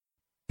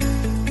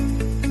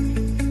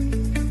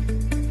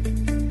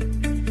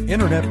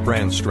Internet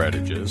brand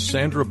strategist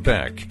Sandra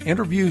Beck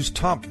interviews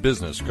top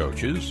business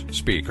coaches,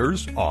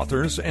 speakers,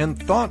 authors,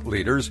 and thought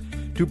leaders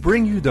to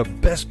bring you the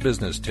best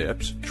business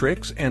tips,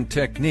 tricks, and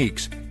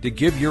techniques to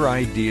give your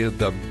idea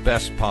the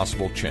best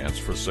possible chance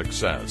for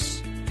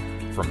success.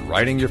 From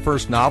writing your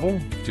first novel,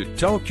 to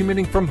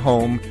telecommuting from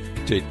home,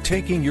 to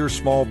taking your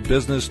small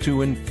business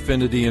to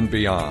infinity and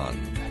beyond.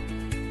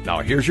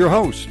 Now here's your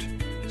host,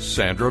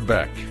 Sandra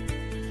Beck.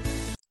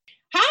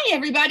 Hi,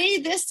 everybody.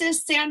 This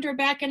is Sandra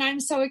Beck, and I'm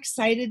so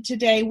excited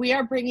today. We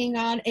are bringing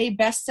on a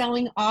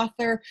best-selling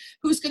author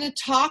who's going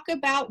to talk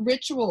about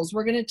rituals.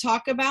 We're going to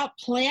talk about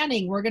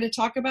planning. We're going to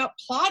talk about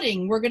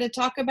plotting. We're going to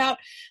talk about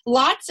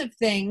lots of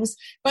things.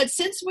 But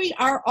since we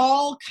are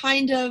all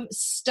kind of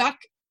stuck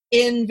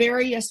in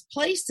various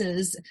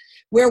places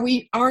where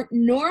we aren't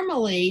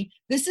normally,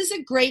 this is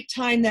a great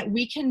time that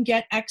we can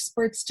get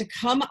experts to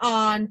come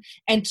on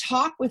and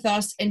talk with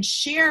us and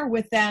share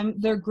with them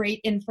their great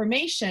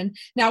information.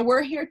 Now,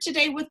 we're here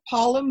today with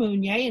Paula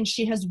Mounier, and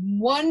she has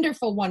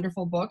wonderful,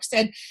 wonderful books.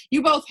 And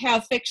you both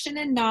have fiction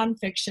and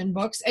nonfiction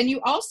books, and you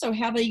also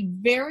have a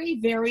very,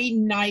 very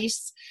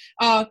nice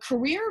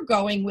career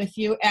going with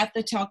you at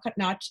the Talcott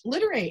Notch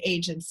Literary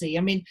Agency.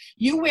 I mean,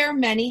 you wear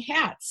many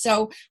hats.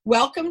 So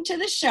welcome to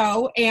the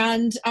show.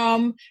 And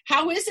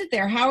how is it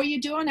there? How are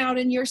you doing out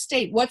in your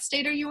state? What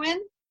state are you in?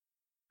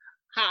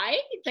 Hi,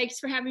 thanks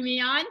for having me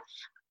on.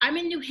 I'm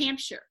in New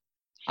Hampshire.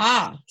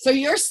 So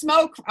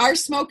our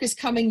smoke is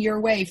coming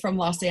your way from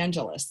Los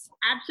Angeles.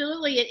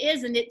 Absolutely, it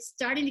is, and it's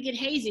starting to get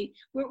hazy.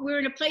 We're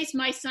in a place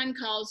my son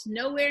calls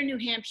Nowhere, New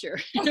Hampshire,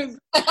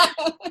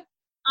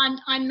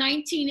 on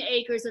 19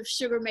 acres of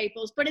sugar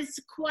maples, but it's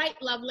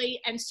quite lovely,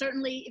 and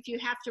certainly if you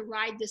have to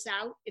ride this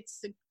out,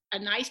 it's a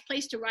nice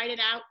place to ride it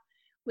out.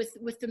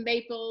 With the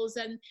maples,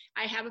 and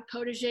I have a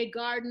potager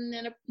garden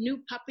and a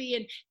new puppy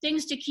and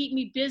things to keep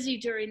me busy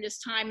during this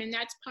time. And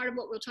that's part of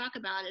what we'll talk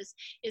about is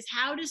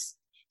how to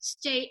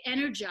stay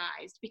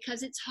energized,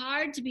 because it's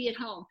hard to be at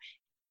home.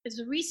 There's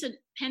a recent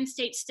Penn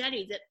State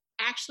study that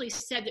actually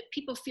said that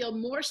people feel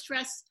more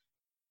stress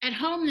at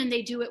home than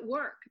they do at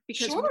work,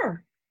 because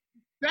we're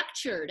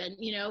structured and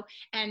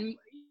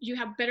you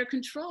have better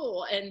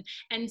control and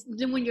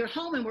then when you're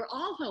home, and we're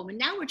all home, and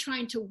now we're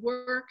trying to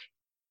work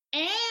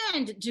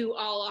and do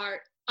all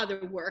our other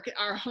work,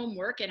 our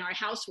homework and our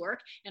housework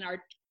and our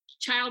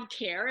child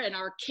care and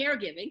our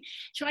caregiving,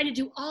 trying to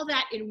do all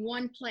that in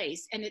one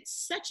place. And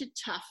it's such a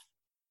tough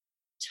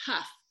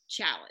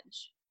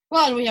challenge.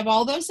 Well, and we have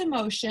all those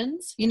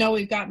emotions.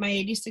 We've got my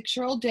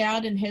 86-year-old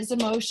dad and his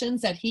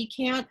emotions that he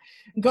can't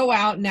go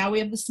out. Now we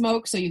have the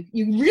smoke, so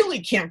you really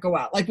can't go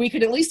out. Like, we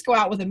could at least go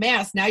out with a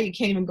mask. Now you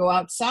can't even go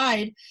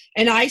outside.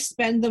 And I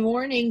spend the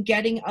morning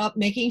getting up,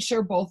 making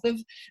sure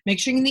the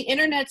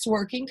internet's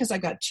working, because I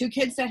got 2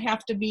 kids that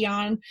have to be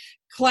on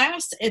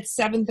class at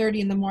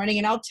 7:30 in the morning.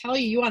 And I'll tell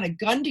you, you want a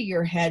gun to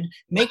your head,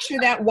 make sure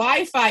that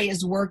Wi-Fi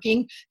is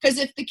working, because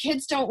if the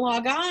kids don't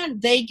log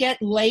on, they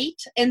get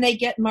late and they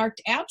get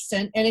marked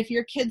absent. And if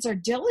your kids are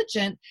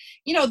diligent,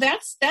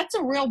 that's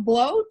a real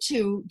blow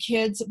to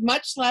kids,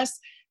 much less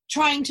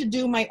trying to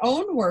do my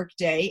own work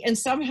day and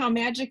somehow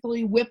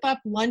magically whip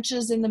up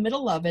lunches in the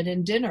middle of it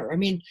and dinner. I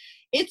mean,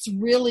 it's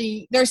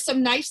really, there's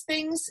some nice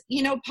things,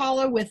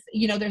 Paula, with,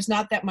 there's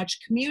not that much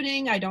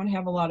commuting. I don't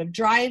have a lot of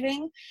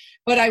driving,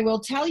 but I will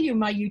tell you,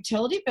 my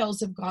utility bills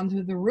have gone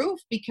through the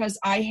roof because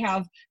I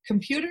have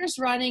computers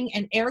running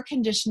and air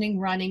conditioning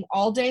running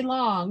all day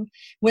long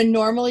when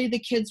normally the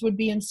kids would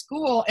be in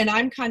school. And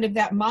I'm kind of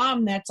that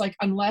mom that's like,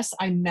 unless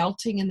I'm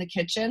melting in the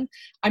kitchen,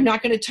 I'm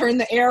not going to turn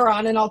the air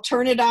on, and I'll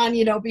turn it on,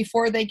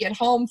 before they get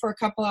home for a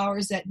couple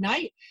hours at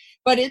night.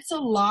 But it's a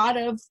lot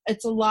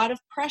of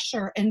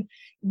pressure, and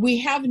we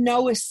have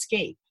no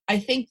escape. I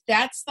think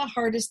that's the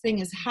hardest thing,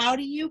 is how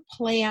do you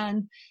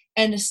plan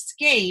an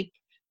escape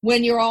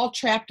when you're all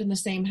trapped in the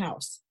same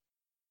house?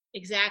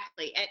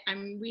 Exactly.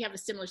 We have a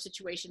similar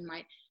situation.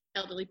 My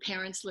elderly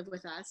parents live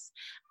with us,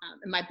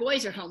 and my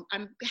boys are home.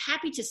 I'm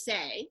happy to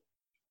say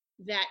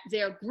that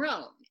they're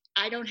grown.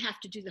 I don't have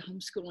to do the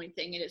homeschooling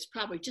thing, and it's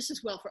probably just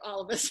as well for all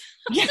of us.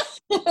 Yeah.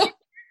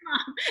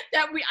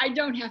 I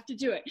don't have to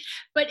do it,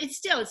 but it's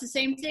the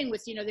same thing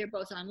with, they're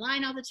both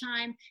online all the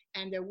time,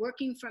 and they're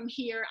working from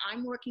here.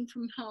 I'm working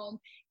from home.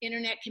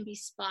 Internet can be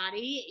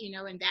spotty,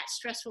 and that's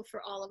stressful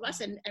for all of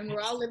us. And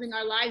we're all living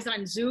our lives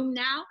on Zoom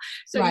now.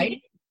 So right.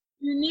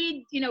 You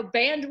need,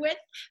 bandwidth,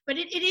 but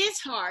it is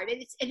hard,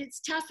 and it's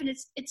tough, and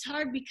it's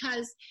hard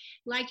because,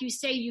 like you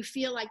say, you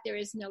feel like there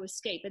is no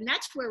escape. And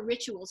that's where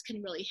rituals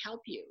can really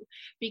help you,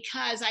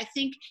 because I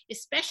think,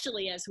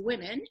 especially as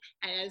women,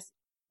 as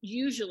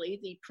usually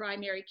the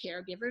primary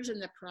caregivers and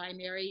the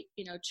primary,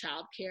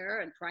 child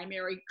care and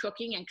primary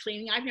cooking and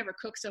cleaning. I've never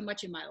cooked so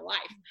much in my life.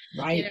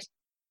 Right.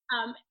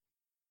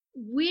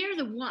 We're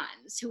the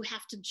ones who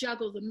have to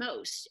juggle the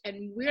most,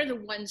 and we're the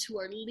ones who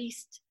are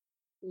least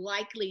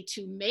likely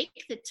to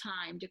make the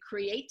time to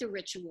create the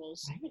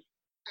rituals, right,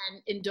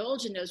 and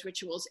indulge in those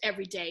rituals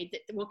every day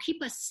that will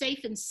keep us safe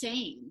and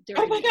sane.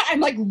 Oh my God, I'm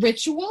like,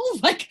 ritual?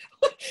 Like,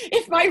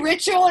 if my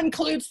ritual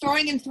includes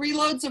throwing in 3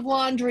 loads of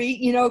laundry,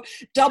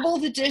 double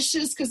the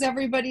dishes because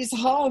everybody's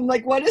home,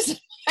 like, what is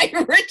my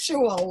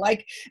ritual?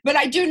 Like, but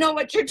I do know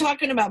what you're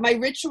talking about. My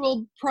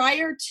ritual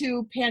prior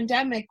to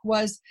pandemic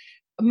was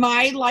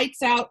my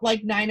lights out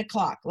like 9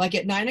 o'clock. Like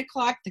at 9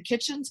 o'clock, the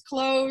kitchen's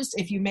closed.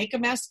 If you make a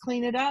mess,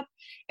 clean it up.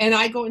 And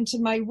I go into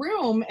my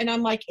room and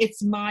I'm like,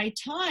 it's my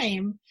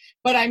time.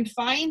 But I'm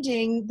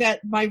finding that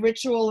my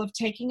ritual of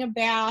taking a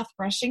bath,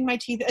 brushing my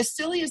teeth, as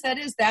silly as that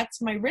is,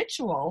 that's my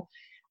ritual.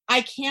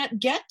 I can't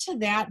get to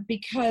that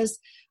because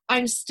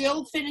I'm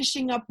still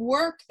finishing up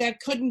work that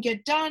couldn't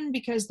get done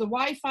because the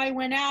Wi-Fi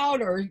went out,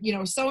 or,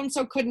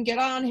 so-and-so couldn't get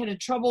on, had a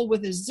trouble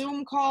with his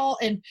Zoom call.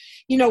 And,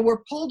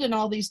 we're pulled in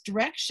all these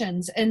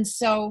directions. And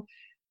so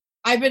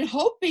I've been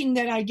hoping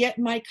that I get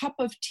my cup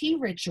of tea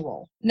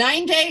ritual.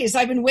 9 days.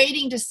 I've been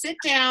waiting to sit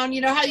down.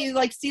 You know how you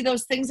like see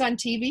those things on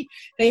TV?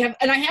 And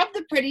I have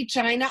the pretty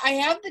china. I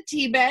have the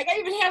tea bag. I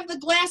even have the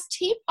glass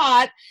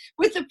teapot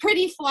with the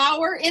pretty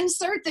flower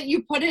insert that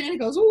you put in and it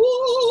goes,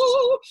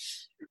 ooh.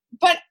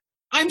 But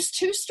I'm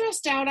too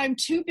stressed out. I'm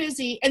too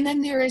busy. And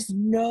then there is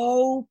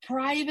no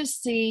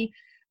privacy.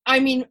 I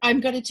mean,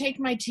 I'm going to take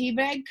my tea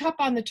bag cup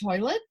on the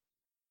toilet.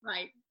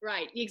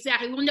 Right.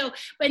 Exactly. Well, no,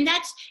 and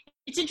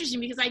it's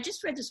interesting because I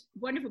just read this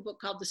wonderful book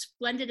called The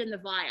Splendid and the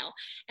Vile.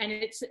 And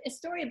it's a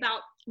story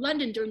about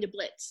London during the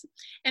Blitz.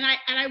 And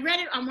I read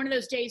it on one of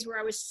those days where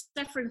I was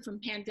suffering from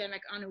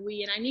pandemic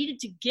ennui and I needed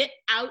to get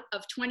out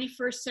of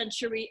 21st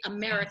century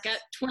America,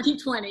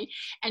 2020.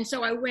 And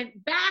so I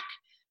went back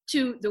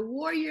to the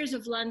war years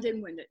of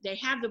London when they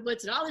have the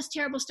Blitz and all this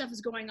terrible stuff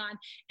is going on.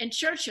 And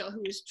Churchill,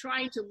 who was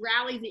trying to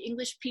rally the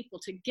English people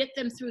to get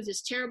them through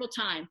this terrible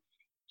time,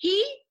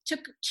 he took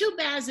 2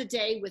 baths a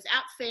day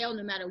without fail,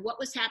 no matter what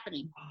was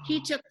happening. He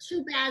took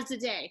 2 baths a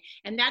day.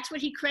 And that's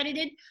what he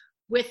credited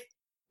with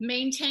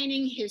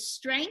maintaining his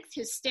strength,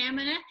 his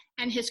stamina,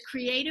 and his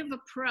creative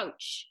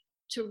approach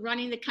to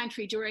running the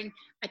country during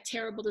a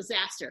terrible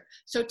disaster.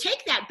 So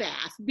take that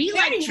bath. Be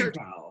like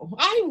Churchill.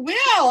 I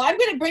will. I'm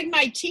going to bring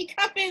my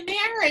teacup in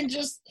there and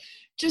just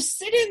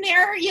sit in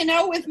there,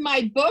 with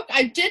my book.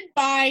 I did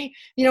buy,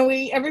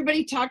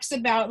 everybody talks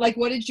about like,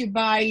 what did you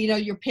buy,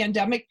 your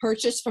pandemic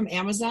purchase from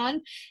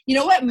Amazon? You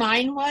know what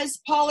mine was,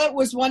 Paula? It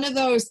was one of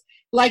those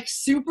like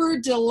super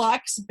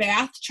deluxe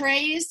bath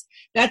trays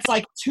that's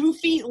like 2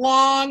 feet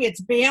long. It's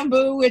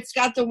bamboo. It's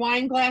got the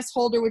wine glass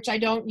holder, which I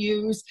don't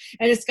use.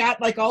 And it's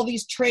got like all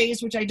these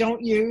trays, which I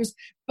don't use.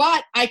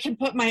 But I can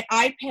put my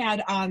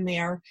iPad on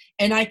there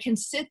and I can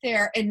sit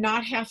there and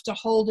not have to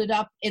hold it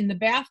up in the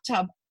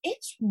bathtub.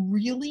 It's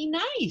really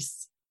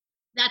nice.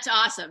 That's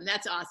awesome.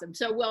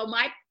 So,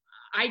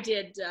 I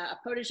did a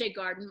potager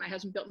garden. My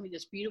husband built me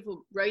this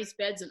beautiful raised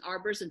beds and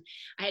arbors, and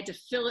I had to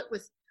fill it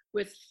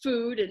with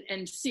food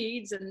and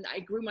seeds. And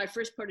I grew my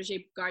first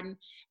potager garden,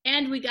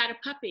 and we got a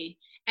puppy.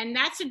 And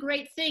that's a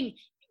great thing.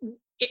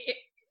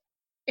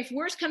 If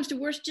worse comes to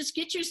worse, just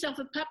get yourself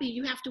a puppy.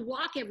 You have to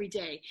walk every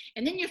day.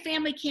 And then your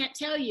family can't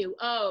tell you,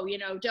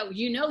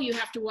 you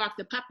have to walk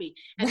the puppy.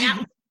 And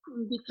that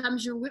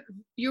becomes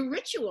your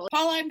ritual.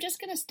 Paula, I'm just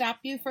going to stop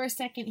you for a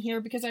second here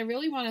because I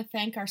really want to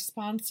thank our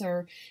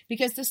sponsor,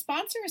 because the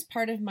sponsor is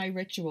part of my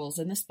rituals,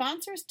 and the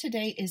sponsors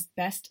today is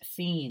Best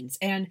Fiends.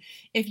 And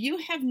if you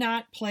have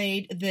not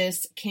played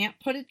this Can't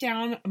Put It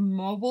Down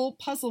mobile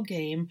puzzle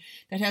game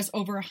that has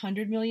over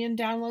 100 million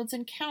downloads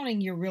and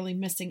counting, you're really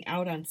missing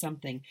out on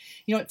something.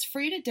 It's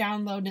free to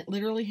download, and it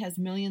literally has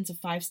millions of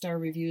 5-star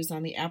reviews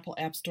on the Apple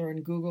App Store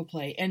and Google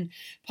Play. And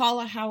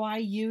Paula, how I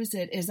use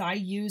it is I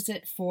use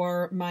it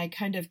for my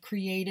kind of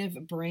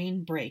creative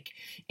brain break,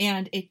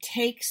 and it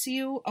takes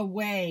you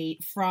away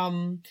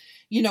from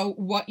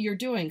what you're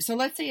doing. So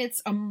let's say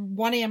it's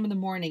 1 a.m. in the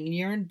morning and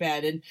you're in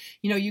bed, and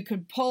you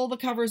could pull the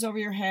covers over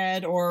your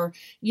head or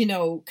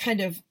kind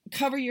of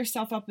cover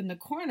yourself up in the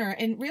corner,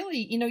 and really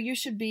you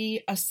should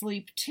be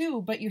asleep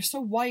too, but you're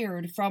so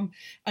wired from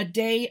a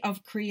day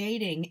of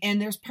creating,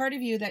 and there's part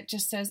of you that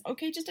just says,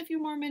 okay, just a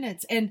few more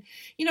minutes, and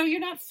you're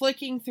not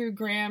flicking through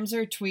grams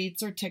or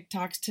tweets or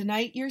TikToks.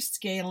 Tonight you're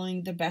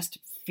scaling the Best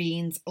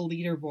Fiends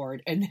leaderboard,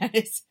 and that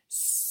is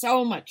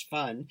so much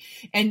fun,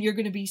 and you're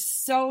going to be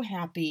so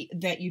happy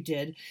that you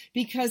did,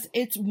 because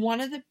it's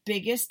one of the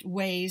biggest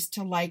ways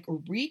to like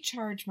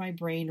recharge my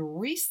brain,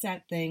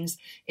 reset things.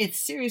 It's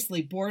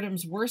seriously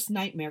boredom's worst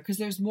nightmare, because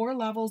there's more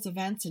levels,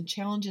 events, and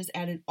challenges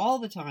added all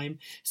the time.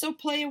 So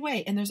play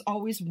away, and there's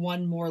always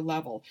one more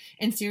level.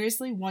 And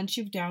seriously, once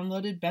you've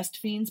downloaded Best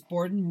Fiends,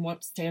 boredom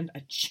won't stand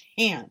a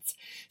chance.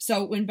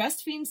 So when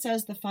Best Fiends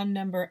says the fun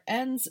number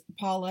ends,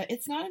 Paula,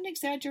 it's not an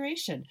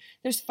exaggeration.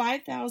 There's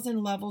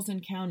 5,000 levels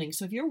and counting. counting.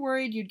 So if you're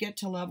worried you'd get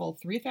to level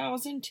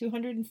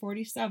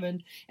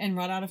 3,247 and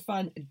run out of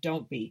fun,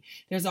 don't be.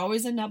 There's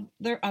always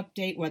another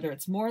update, whether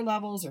it's more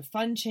levels or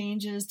fun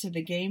changes to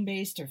the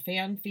game-based or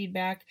fan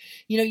feedback.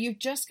 You've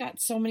just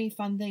got so many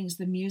fun things.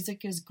 The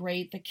music is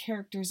great. The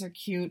characters are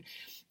cute.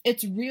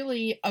 It's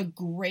really a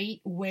great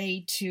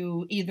way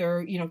to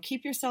either,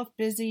 keep yourself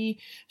busy,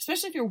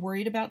 especially if you're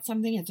worried about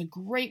something. It's a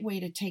great way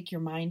to take your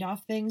mind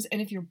off things.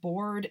 And if you're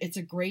bored, it's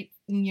a great,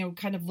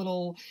 kind of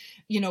little,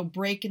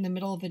 break in the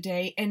middle of the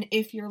day. And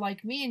if you're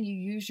like me and you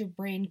use your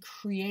brain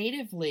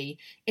creatively,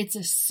 it's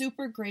a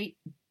super great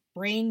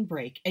brain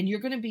break, and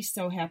you're going to be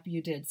so happy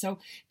you did. So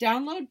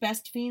download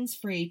Best Fiends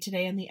free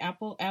today on the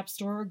Apple App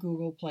Store or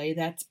Google Play.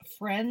 That's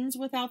Friends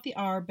without the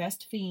R,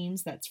 Best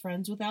Fiends. That's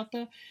Friends without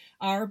the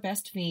R,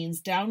 Best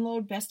Fiends.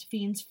 Download Best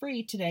Fiends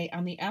free today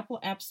on the Apple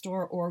App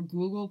Store or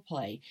Google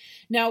Play.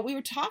 Now, we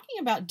were talking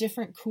about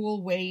different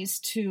cool ways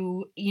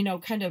to,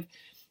 kind of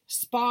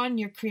spawn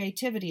your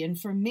creativity. And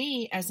for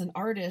me as an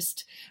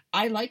artist,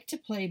 I like to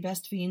play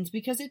Best Fiends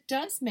because it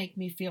does make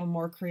me feel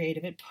more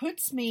creative. It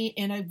puts me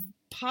in a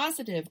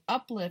positive,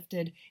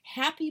 uplifted,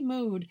 happy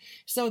mood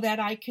so that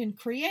I can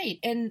create.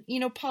 And,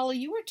 Paula,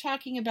 you were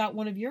talking about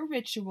one of your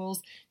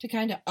rituals to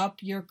kind of up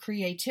your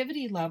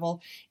creativity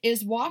level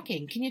is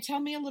walking. Can you tell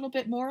me a little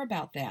bit more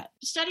about that?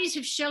 Studies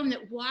have shown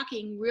that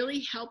walking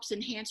really helps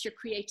enhance your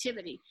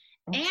creativity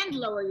and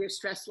lower your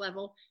stress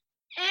level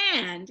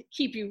and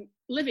keep you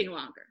living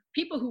longer.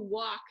 People who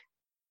walk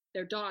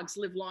their dogs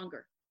live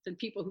longer than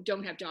people who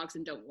don't have dogs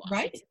and don't walk.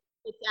 Right.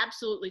 It's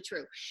absolutely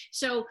true.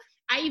 So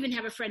I even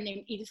have a friend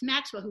named Edith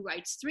Maxwell who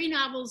writes 3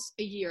 novels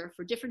a year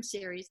for different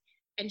series.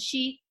 And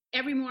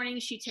every morning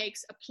she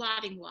takes a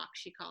plodding walk,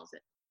 she calls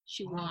it.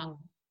 She walks.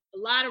 A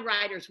lot of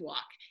writers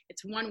walk.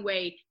 It's one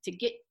way to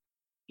get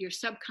your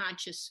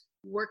subconscious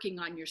working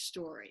on your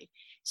story.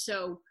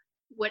 So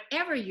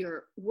whatever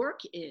your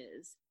work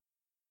is,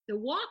 the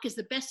walk is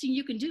the best thing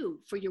you can do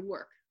for your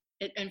work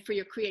and for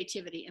your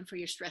creativity and for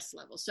your stress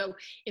level. So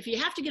if you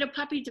have to get a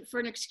puppy for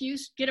an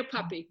excuse, get a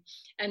puppy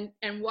and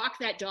walk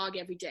that dog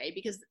every day,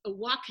 because a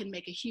walk can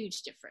make a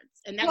huge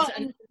difference. And that's another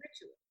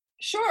ritual.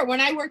 Sure.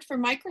 When I worked for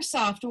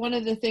Microsoft, one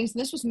of the things,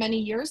 and this was many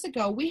years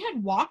ago, we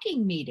had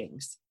walking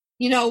meetings.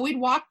 We'd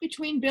walk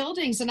between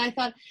buildings, and I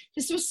thought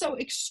this was so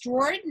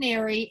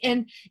extraordinary.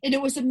 And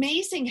it was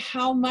amazing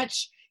how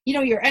much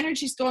your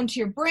energy's going to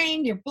your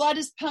brain, your blood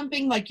is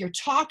pumping, like you're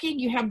talking,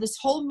 you have this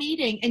whole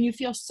meeting and you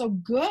feel so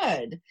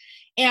good.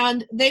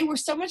 And they were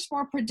so much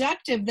more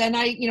productive than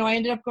I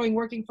ended up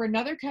working for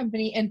another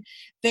company, and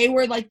they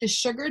were like the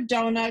sugar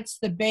donuts,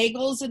 the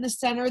bagels in the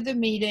center of the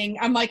meeting.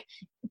 I'm like,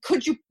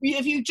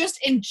 if you just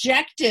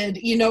injected,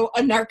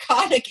 a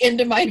narcotic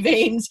into my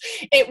veins,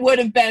 it would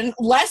have been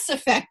less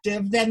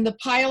effective than the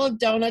pile of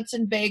donuts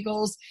and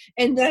bagels.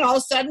 And then all of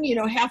a sudden,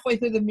 halfway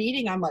through the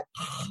meeting, I'm like,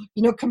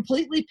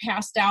 completely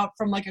passed out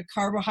from like a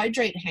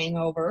carbohydrate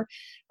hangover.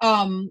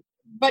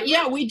 But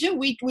yeah, we do.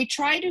 We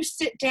try to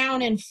sit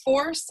down and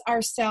force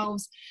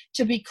ourselves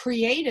to be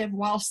creative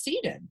while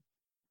seated.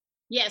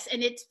 Yes,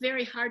 and it's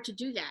very hard to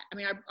do that. I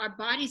mean, our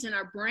bodies and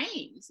our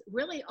brains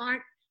really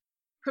aren't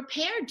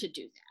prepared to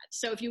do that.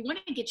 So if you want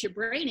to get your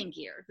brain in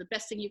gear, the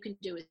best thing you can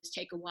do is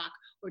take a walk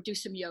or do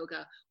some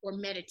yoga or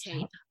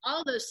meditate.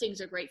 All those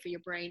things are great for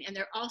your brain, and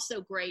they're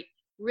also great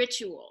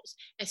rituals.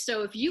 And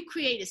so if you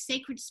create a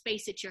sacred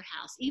space at your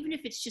house, even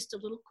if it's just a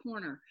little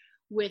corner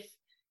with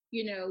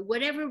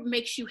whatever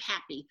makes you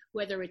happy,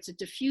 whether it's a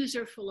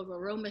diffuser full of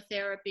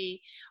aromatherapy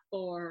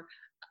or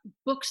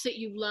books that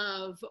you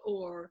love,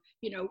 or,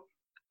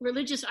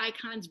 religious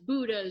icons,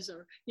 Buddhas,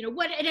 or,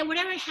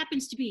 whatever it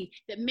happens to be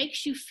that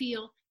makes you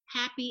feel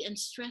happy and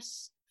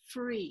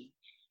stress-free.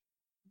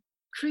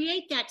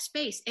 Create that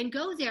space and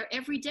go there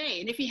every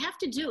day. And if you have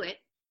to do it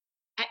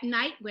at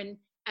night when,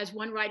 as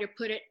one writer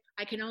put it,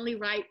 I can only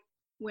write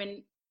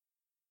when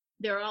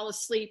they're all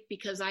asleep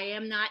because I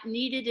am not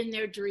needed in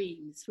their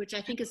dreams, which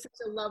I think is such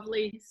a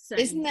lovely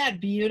sentence. Isn't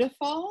that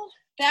beautiful?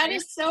 That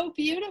is so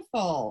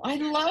beautiful. I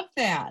love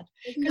that,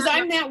 because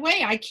I'm that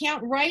way. I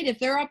can't write if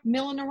they're up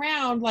milling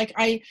around.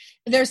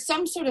 There's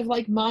some sort of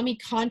like mommy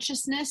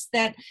consciousness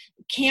that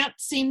can't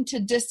seem to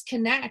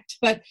disconnect.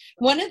 But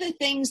one of the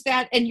things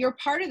that, and you're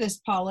part of this,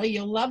 Paula,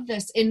 you'll love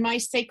this, in my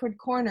sacred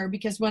corner,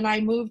 because when I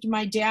moved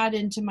my dad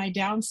into my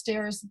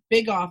downstairs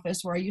big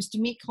office where I used to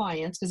meet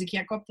clients, because he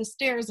can't go up the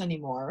stairs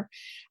anymore,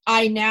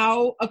 I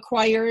now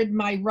acquired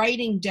my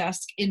writing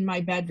desk in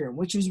my bedroom,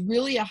 which was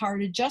really a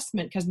hard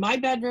adjustment because my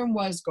bedroom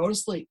was go to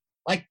sleep.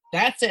 Like,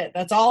 that's it.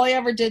 That's all I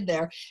ever did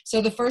there. So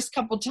the first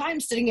couple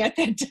times sitting at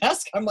that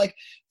desk, I'm like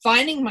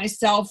finding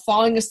myself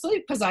falling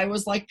asleep because I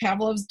was like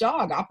Pavlov's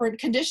dog, operant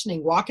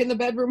conditioning, walk in the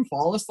bedroom,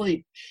 fall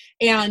asleep.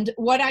 And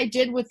what I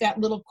did with that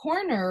little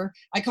corner,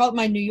 I call it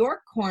my New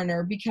York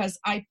corner, because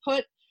I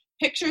put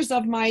pictures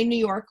of my New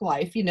York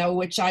life,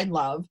 which I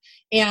love,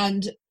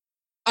 and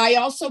I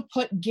also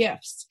put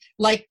gifts,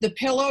 like the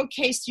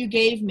pillowcase you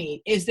gave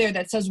me is there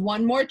that says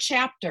one more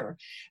chapter.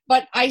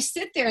 But I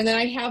sit there and then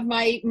I have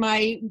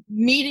my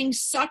meeting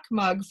suck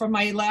mug from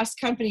my last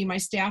company. My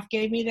staff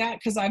gave me that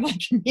because I'm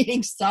like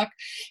meeting suck.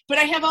 But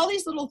I have all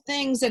these little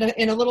things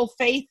in a little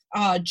faith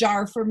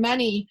jar for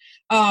money.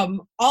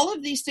 All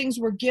of these things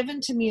were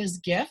given to me as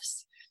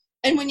gifts.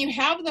 And when you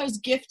have those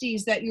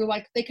gifties that you're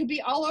like, they could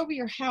be all over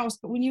your house,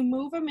 but when you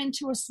move them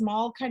into a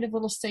small kind of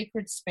little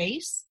sacred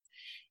space,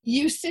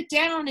 you sit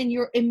down and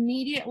you're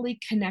immediately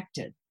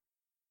connected.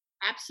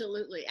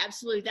 Absolutely.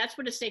 Absolutely. That's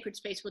what a sacred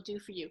space will do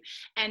for you.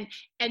 And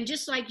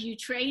just like you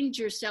trained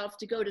yourself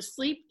to go to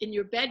sleep in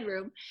your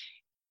bedroom,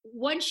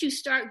 once you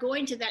start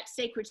going to that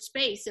sacred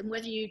space, and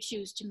whether you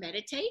choose to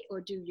meditate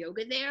or do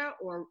yoga there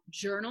or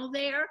journal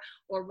there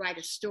or write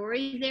a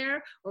story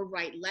there or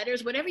write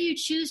letters, whatever you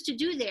choose to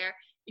do there,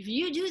 if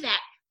you do that,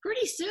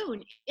 pretty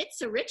soon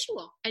it's a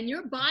ritual, and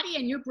your body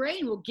and your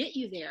brain will get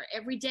you there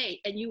every day,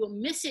 and you will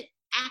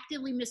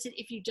actively miss it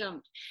if you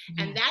don't.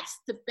 Mm-hmm. And that's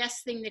the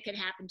best thing that can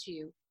happen to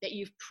you, that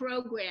you've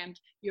programmed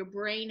your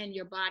brain and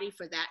your body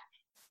for that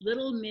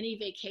little mini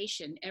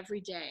vacation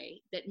every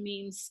day that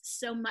means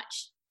so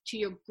much to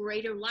your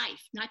greater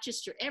life, not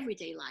just your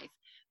everyday life,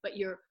 but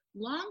your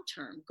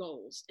long-term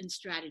goals and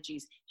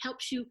strategies.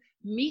 Helps you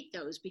meet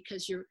those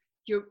because you're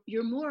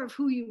more of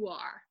who you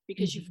are,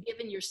 because you've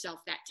given yourself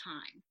that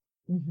time.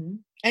 Mm-hmm.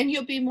 And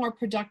you'll be more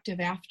productive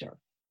after.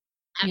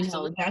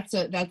 Absolutely.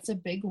 That's a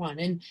big one.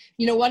 And,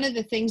 one of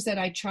the things that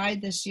I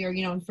tried this year,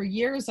 and for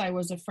years I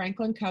was a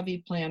Franklin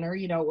Covey planner.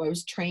 I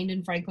was trained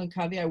in Franklin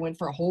Covey. I went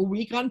for a whole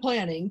week on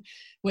planning,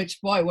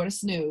 which, boy, what a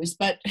snooze.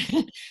 But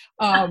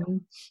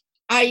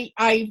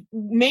I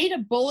made a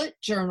bullet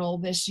journal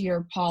this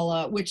year,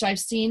 Paula, which I've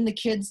seen the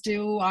kids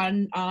do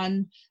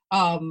on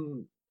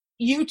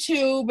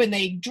YouTube, and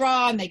they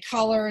draw and they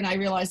color, and I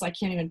realized I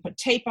can't even put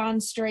tape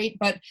on straight.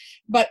 But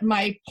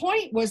my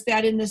point was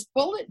that in this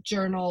bullet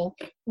journal,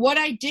 what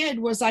I did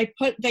was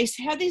they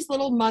had these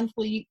little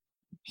monthly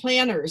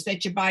planners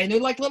that you buy, and they're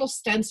like little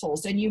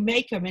stencils, and you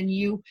make them, and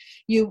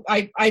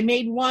I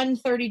made one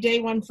 30-day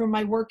one for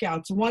my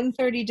workouts, one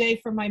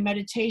 30-day for my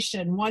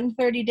meditation, one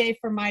 30-day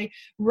for my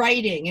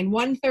writing, and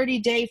one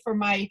 30-day for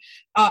my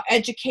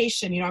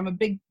education. I'm a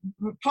big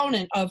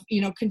proponent of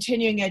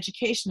continuing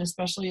education,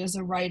 especially as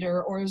a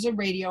writer or as a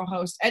radio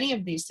host. Any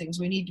of these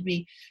things, we need to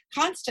be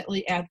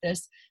constantly at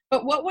this.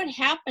 But what would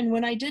happen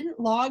when I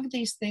didn't log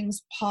these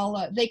things,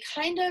 Paula? They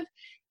kind of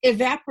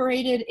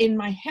evaporated in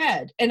my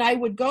head, and I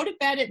would go to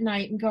bed at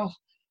night and go,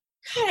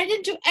 God, I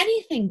didn't do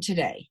anything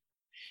today.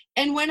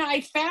 And when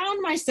I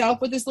found myself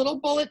with this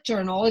little bullet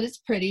journal, and it's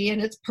pretty and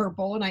it's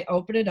purple, and I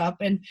open it up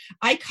and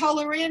I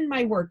color in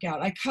my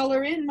workout, I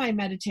color in my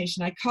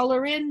meditation, I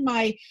color in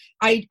I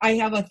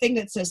have a thing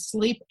that says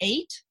sleep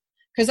 8,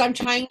 because I'm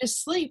trying to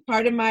sleep.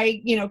 Part of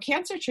my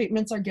cancer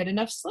treatments are get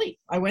enough sleep.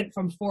 I went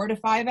from 4 to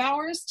 5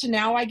 hours to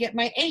now I get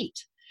my 8.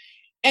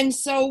 And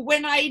so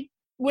when I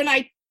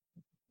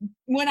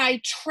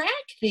track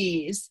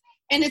these,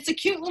 and it's a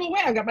cute little way,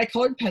 I've got my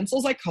colored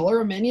pencils, I color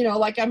them in,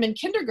 like I'm in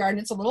kindergarten,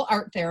 it's a little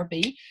art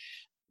therapy,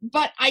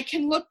 but I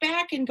can look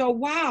back and go,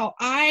 wow,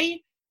 I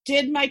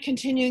did my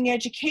continuing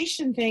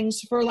education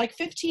things for like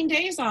 15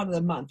 days out of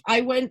the month.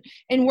 I went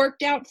and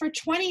worked out for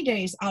 20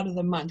 days out of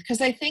the month,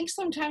 because I think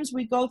sometimes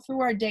we go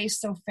through our days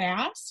so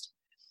fast,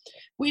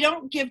 we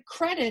don't give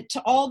credit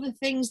to all the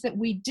things that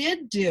we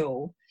did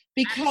do,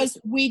 because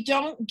we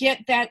don't get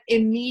that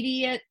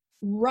immediate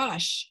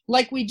rush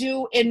like we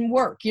do in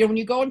work. When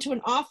you go into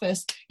an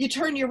office, you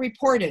turn your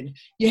report in,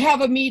 you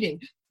have a meeting,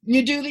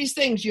 you do these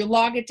things, you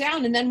log it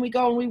down, and then we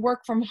go and we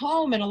work from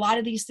home, and a lot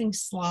of these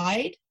things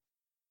slide.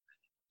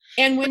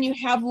 And when you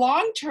have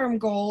long-term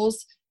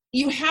goals,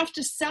 you have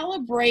to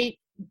celebrate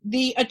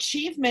the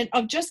achievement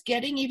of just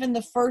getting even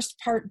the first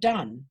part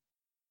done.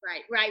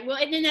 Right. Well,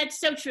 and then that's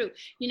so true.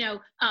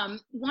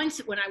 Once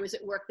when I was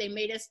at work, they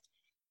made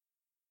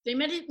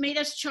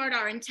us chart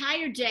our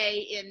entire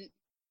day in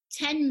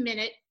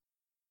 10-minute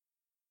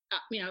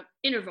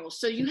intervals.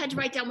 So you had to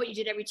write down what you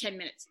did every 10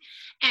 minutes.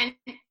 And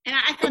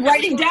I thought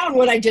writing down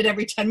what I did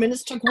every 10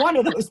 minutes took one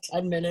of those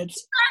 10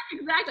 minutes.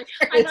 Exactly.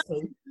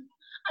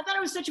 I thought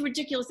it was such a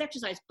ridiculous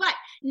exercise. But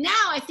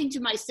now I think to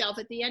myself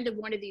at the end of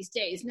one of these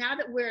days, now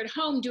that we're at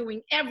home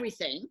doing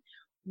everything,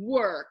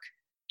 work,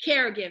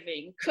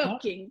 caregiving,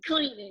 cooking,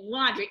 cleaning,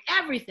 laundry,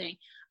 everything,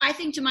 I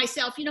think to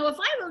myself, if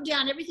I wrote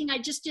down everything I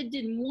just did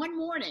in one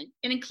morning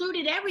and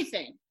included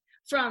everything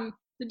from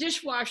the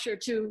dishwasher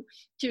to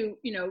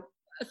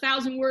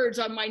 1,000 words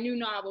on my new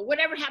novel,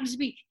 whatever it happens to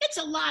be, it's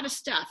a lot of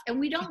stuff, and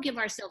we don't give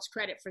ourselves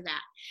credit for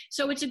that.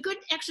 So it's a good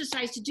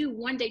exercise to do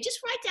one day.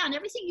 Just write down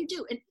everything you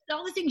do and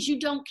all the things you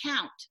don't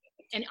count.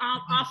 And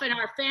often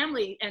our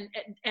family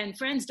and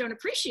friends don't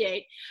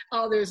appreciate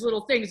all those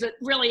little things that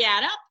really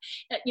add up,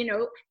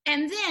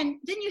 and then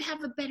you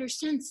have a better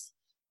sense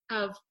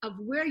of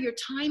where your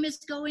time is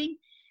going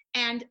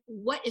and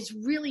what is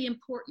really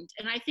important.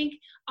 And I think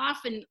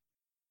often,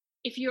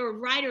 if you're a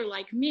writer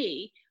like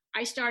me,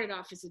 I started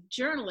off as a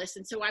journalist,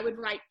 and so I would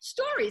write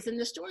stories, and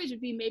the stories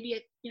would be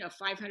maybe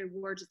 500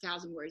 words,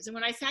 1,000 words. And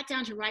when I sat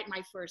down to write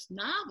my first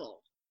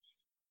novel,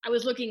 I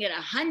was looking at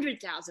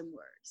 100,000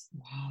 words.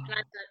 Wow. And I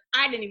thought,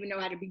 I didn't even know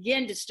how to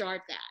begin to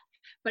start that.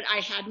 But I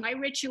had my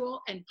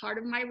ritual, and part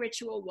of my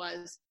ritual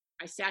was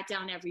I sat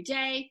down every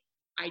day.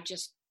 I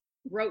just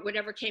wrote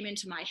whatever came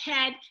into my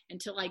head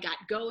until I got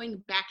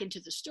going back into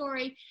the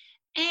story.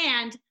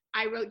 And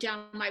I wrote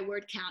down my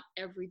word count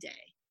every day.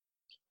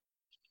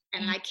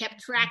 And I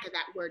kept track of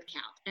that word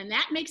count. And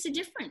that makes a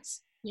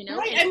difference,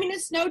 Right. I mean,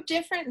 it's no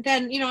different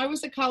than, I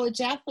was a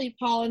college athlete,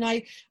 Paul, and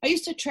I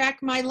used to track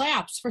my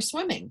laps for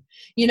swimming,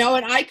 and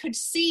I could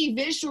see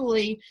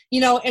visually,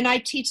 and I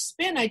teach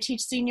spin, I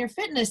teach senior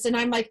fitness. And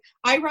I'm like,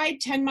 I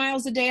ride 10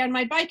 miles a day on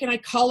my bike and I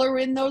color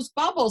in those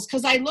bubbles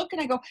because I look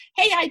and I go,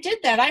 hey, I did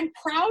that. I'm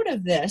proud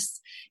of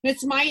this.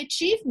 It's my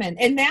achievement.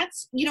 And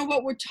that's,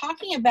 what we're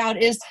talking about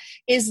is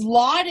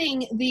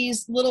lauding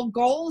these little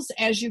goals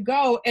as you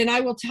go. And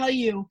I will tell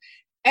you,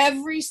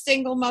 every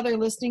single mother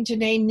listening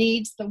today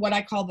needs what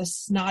I call the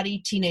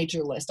snotty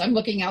teenager list. I'm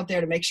looking out there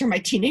to make sure my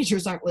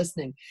teenagers aren't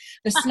listening.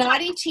 The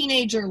snotty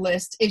teenager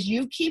list is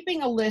you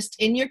keeping a list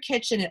in your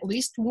kitchen at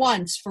least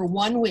once for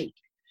 1 week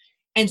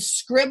and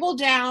scribble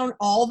down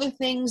all the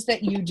things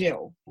that you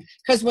do.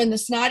 Because when the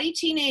snotty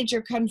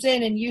teenager comes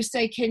in and you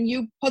say, can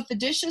you put the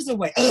dishes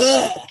away?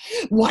 Ugh,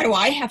 why do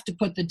I have to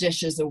put the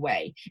dishes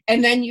away?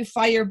 And then you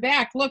fire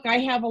back, look, I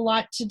have a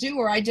lot to do,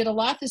 or I did a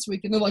lot this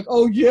week. And they're like,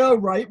 oh yeah,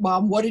 right,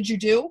 Mom, what did you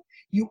do?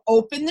 You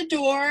open the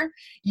door,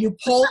 you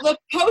pull the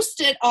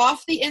Post-it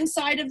off the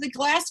inside of the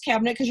glass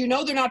cabinet because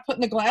they're not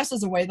putting the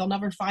glasses away. They'll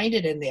never find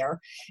it in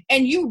there.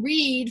 And you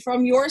read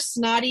from your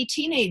snotty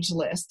teenage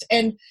list.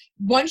 And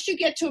once you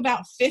get to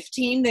about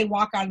 15, they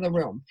walk out of the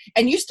room.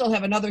 And you still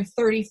have another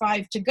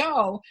 35 to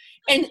go.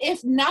 And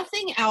if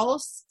nothing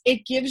else,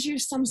 it gives you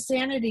some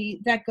sanity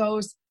that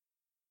goes,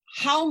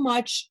 how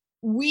much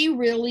we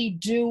really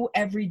do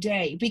every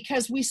day,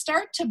 because we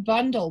start to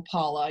bundle,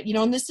 Paula,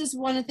 and this is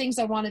one of the things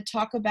I want to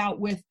talk about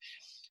with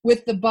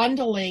the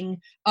bundling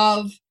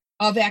of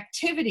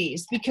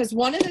activities, because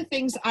one of the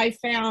things I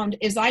found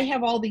is I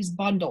have all these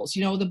bundles.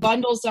 The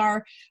bundles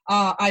are,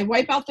 I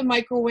wipe out the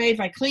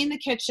microwave, I clean the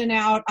kitchen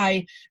out,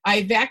 I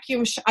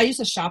vacuum, I use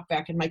a shop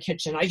vac in my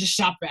kitchen. I just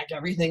shop vac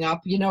everything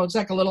up. It's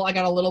like I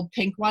got a little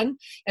pink one,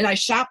 and I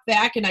shop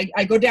vac and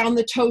I go down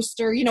the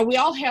toaster. We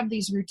all have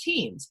these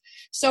routines.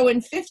 So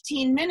in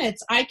 15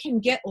 minutes, I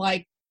can get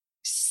like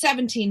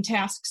 17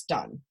 tasks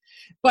done,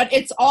 but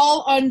it's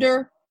all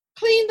under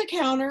clean the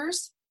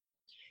counters.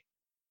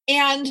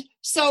 And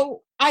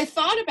so I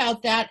thought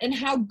about that and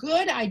how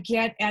good I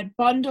get at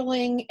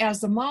bundling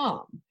as a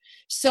mom.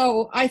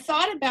 So I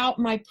thought about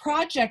my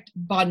project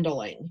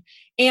bundling.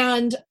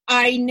 And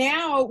I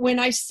now, when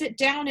I sit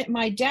down at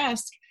my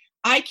desk,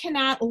 I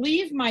cannot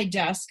leave my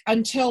desk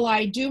until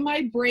I do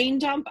my brain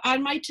dump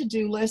on my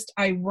to-do list.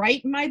 I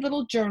write my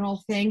little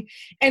journal thing,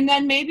 and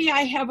then maybe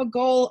I have a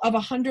goal of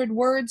 100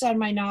 words on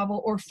my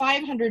novel or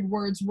 500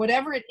 words,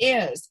 whatever it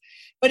is.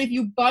 But if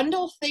you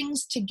bundle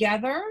things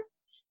together,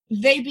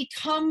 they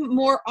become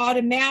more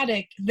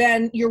automatic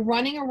than you're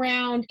running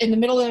around in the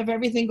middle of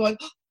everything going,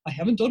 oh, I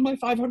haven't done my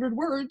 500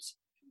 words.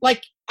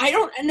 Like, I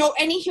don't know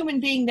any human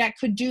being that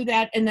could do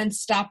that and then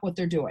stop what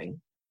they're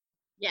doing.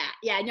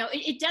 Yeah, no,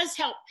 it does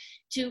help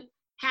to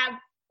have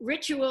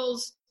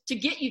rituals to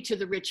get you to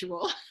the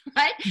ritual,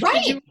 right?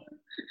 Right.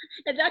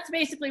 And that's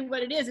basically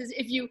what it is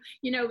if you,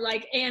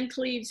 like Anne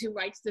Cleeves, who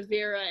writes the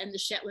Vera and the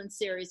Shetland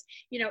series,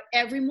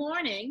 every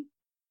morning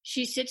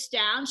she sits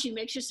down, she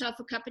makes herself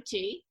a cup of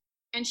tea,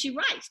 and she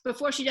writes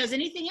before she does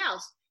anything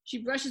else.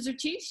 She brushes her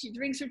teeth, she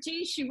drinks her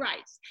tea, she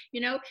writes,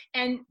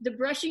 and the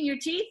brushing your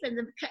teeth and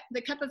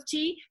the cup of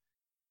tea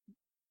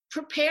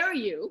prepare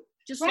you,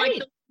 just right. like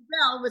the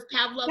bell with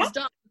Pavlov's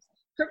dog,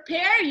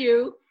 prepare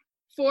you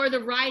for the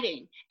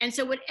writing. And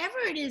so whatever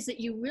it is that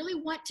you really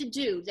want to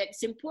do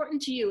that's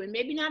important to you, and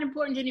maybe not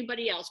important to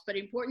anybody else, but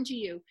important to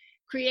you,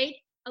 create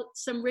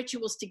some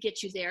rituals to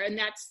get you there. And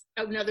that's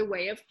another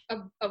way of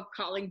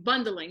calling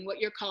bundling, what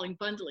you're calling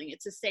bundling.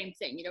 It's the same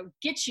thing,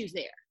 gets you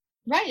there.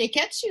 Right. It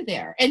gets you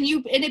there, and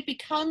it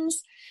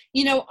becomes,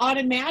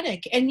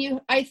 automatic.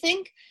 And I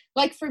think,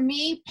 like for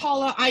me,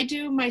 Paula, I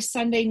do my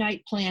Sunday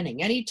night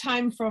planning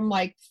anytime from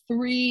like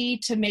 3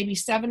 to maybe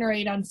 7 or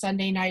 8 on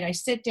Sunday night. I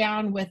sit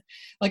down with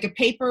like a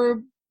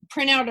paper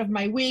printout of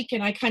my week,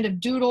 and I kind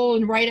of doodle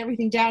and write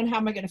everything down. How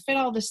am I going to fit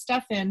all this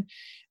stuff in?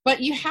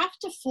 But you have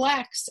to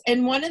flex.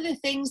 And one of the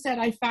things that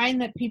I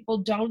find that people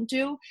don't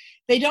do,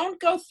 they don't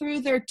go through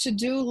their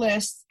to-do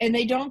lists and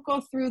they don't go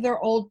through their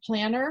old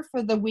planner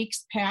for the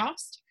weeks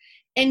past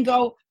and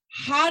go,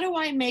 how do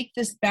I make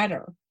this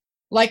better?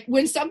 Like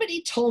when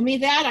somebody told me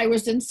that, I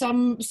was in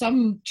some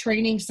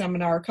training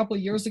seminar a couple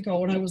of years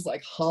ago, and I was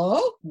like,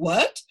 huh?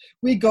 What?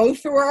 We go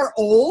through our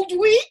old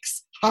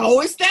weeks?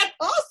 how is that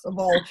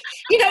possible?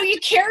 You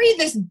carry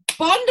this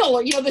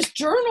bundle, this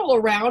journal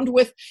around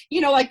with,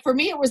 like for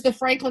me, it was the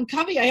Franklin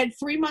Covey. I had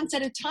 3 months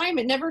at a time.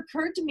 It never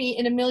occurred to me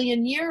in a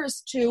million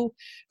years to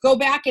go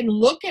back and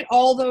look at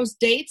all those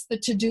dates, the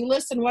to-do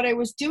list and what I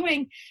was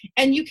doing.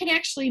 And you can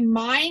actually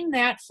mine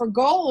that for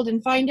gold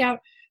and find out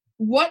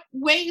what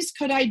ways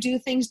could I do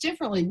things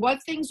differently?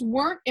 What things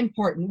weren't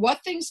important?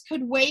 What things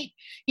could wait,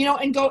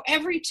 and go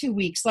every 2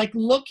 weeks, like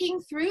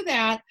looking through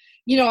that.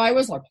 I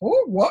was like,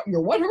 oh, what?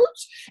 Your what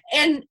hurts?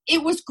 And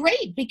it was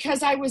great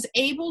because I was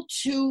able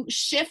to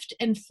shift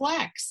and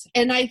flex.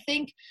 And I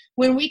think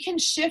when we can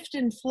shift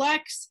and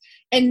flex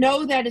and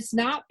know that it's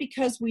not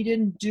because we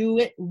didn't do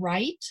it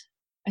right,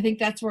 I think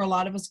that's where a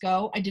lot of us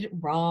go. I did it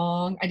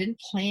wrong. I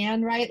didn't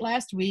plan right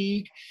last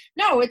week.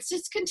 No, it's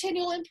just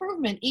continual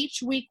improvement.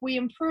 Each week we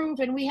improve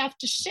and we have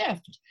to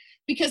shift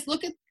because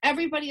look at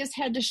everybody has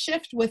had to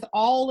shift with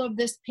all of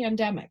this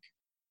pandemic.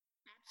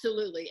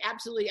 Absolutely.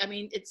 Absolutely. I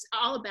mean, it's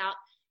all about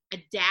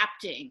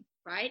adapting,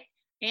 right?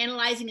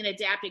 Analyzing and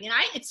adapting. And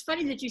it's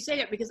funny that you say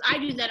that because I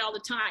do that all the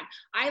time.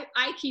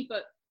 I keep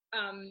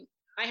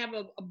I have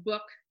a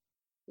book.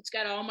 It's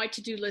got all my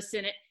to-do lists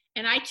in it.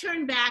 And I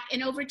turn back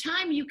and over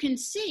time you can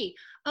see,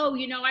 oh,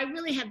 I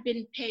really have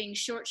been paying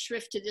short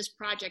shrift to this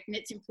project and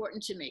it's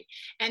important to me.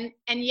 And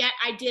yet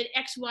I did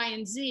X, Y,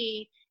 and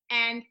Z.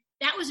 And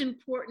that was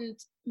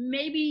important,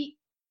 maybe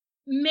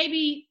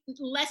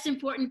less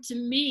important to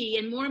me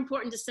and more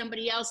important to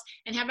somebody else.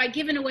 And have I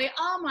given away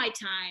all my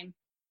time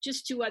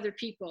just to other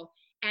people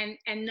and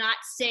not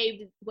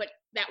saved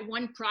that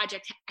one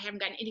project? I haven't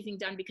gotten anything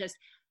done because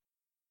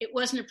it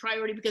wasn't a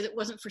priority, because it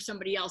wasn't for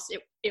somebody else.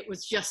 It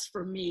was just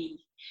for me.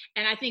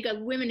 And I think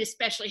women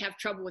especially have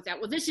trouble with that.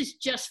 Well, this is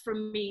just for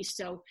me,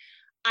 so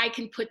I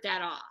can put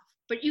that off.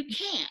 But you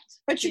can't.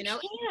 But you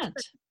can't.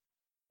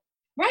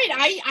 Right.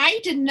 I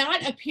did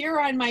not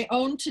appear on my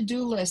own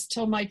to-do list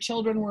till my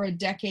children were a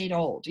decade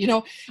old.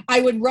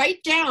 I would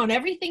write down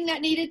everything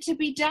that needed to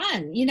be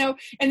done,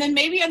 and then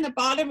maybe on the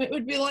bottom it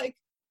would be like,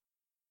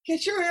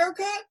 get your hair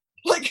cut.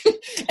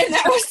 And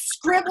that was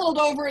scribbled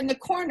over in the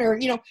corner.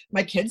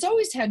 My kids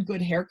always had good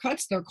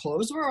haircuts. Their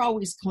clothes were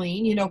always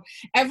clean.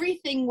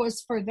 Everything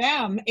was for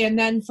them. And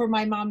then for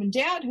my mom and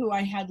dad, who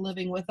I had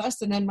living with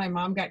us, and then my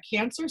mom got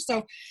cancer.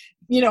 So,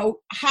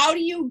 how do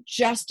you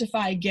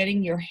justify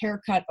getting your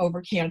haircut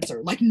over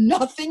cancer? Like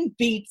nothing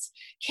beats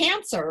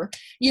cancer,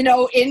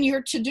 in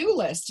your to-do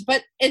list.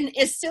 But and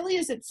as silly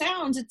as it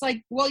sounds, it's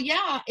like, well,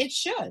 yeah, it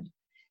should.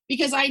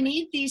 Because I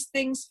need these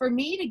things for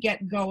me to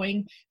get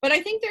going. But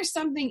I think there's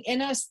something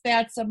in us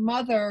that's a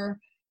mother,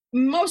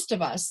 most of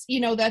us,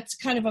 that's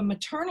kind of a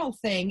maternal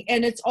thing.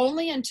 And it's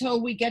only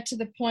until we get to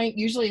the point,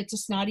 usually it's a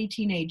snotty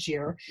teenage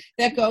year,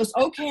 that goes,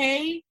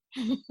 okay,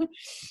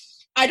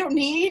 I don't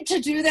need to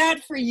do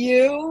that for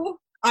you.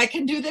 I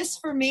can do this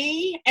for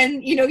me.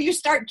 And, you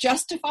start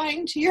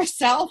justifying to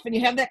yourself and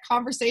you have that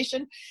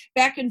conversation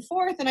back and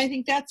forth. And I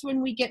think that's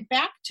when we get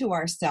back to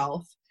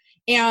ourselves.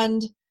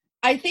 And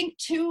I think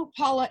too,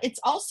 Paula,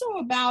 it's also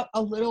about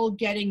a little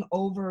getting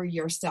over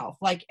yourself.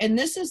 And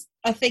this is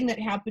a thing that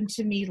happened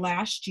to me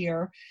last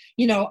year.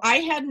 I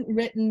hadn't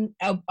written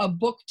a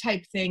book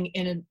type thing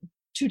in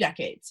 2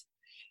 decades,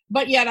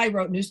 but yet I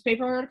wrote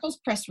newspaper articles,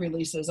 press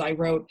releases. I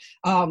wrote,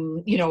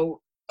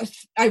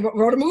 I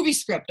wrote a movie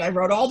script. I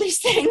wrote all these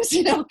things,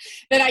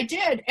 that I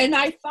did. And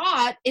I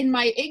thought in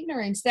my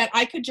ignorance that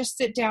I could just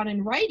sit down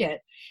and write it.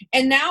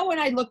 And now when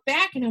I look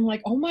back and I'm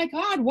like, oh my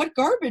God, what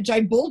garbage.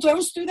 I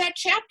bulldozed through that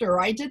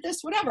chapter. I did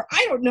this, whatever.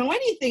 I don't know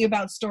anything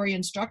about story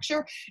and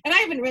structure. And I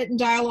haven't written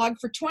dialogue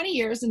for 20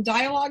 years. And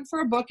dialogue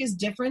for a book is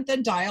different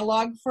than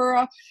dialogue for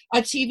a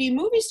TV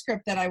movie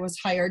script that I was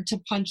hired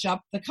to punch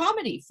up the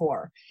comedy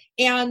for.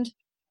 And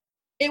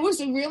it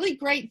was a really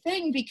great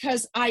thing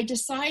because I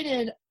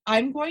decided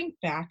I'm going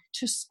back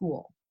to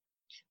school.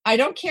 I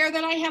don't care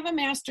that I have a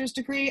master's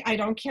degree. I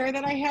don't care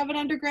that I have an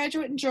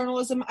undergraduate in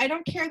journalism. I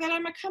don't care that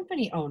I'm a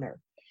company owner.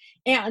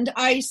 And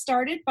I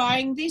started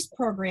buying these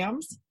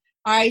programs.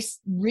 I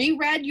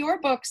reread your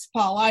books,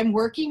 Paula. I'm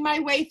working my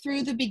way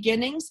through the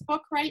beginnings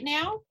book right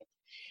now.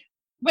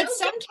 But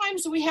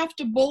sometimes we have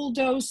to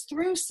bulldoze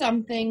through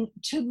something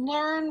to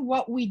learn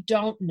what we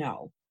don't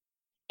know.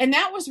 And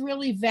that was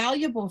really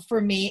valuable for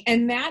me.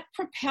 And that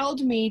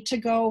propelled me to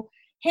go,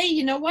 hey,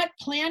 you know what?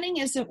 Planning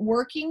isn't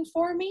working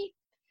for me.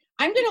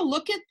 I'm going to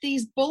look at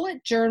these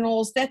bullet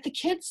journals that the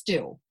kids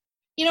do.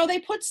 They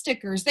put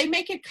stickers, they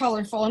make it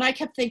colorful. And I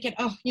kept thinking,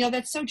 oh,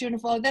 that's so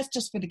beautiful. That's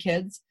just for the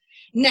kids.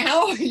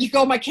 Now you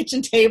go to my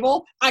kitchen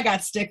table. I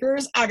got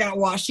stickers. I got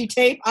washi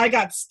tape. I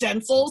got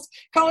stencils,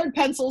 colored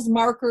pencils,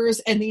 markers,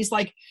 and these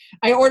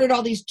I ordered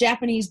all these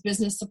Japanese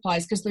business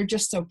supplies because they're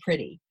just so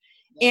pretty.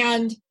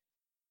 And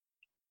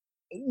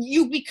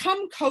you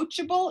become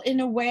coachable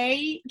in a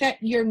way that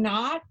you're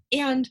not.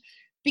 And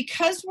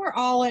because we're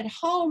all at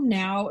home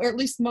now, or at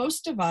least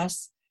most of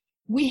us,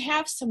 we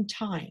have some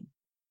time.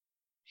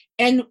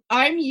 And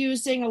I'm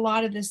using a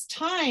lot of this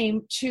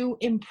time to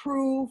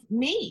improve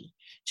me,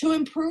 to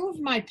improve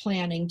my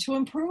planning, to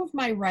improve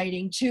my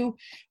writing, to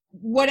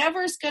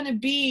whatever's going to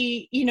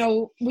be,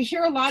 we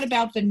hear a lot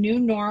about the new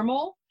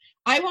normal.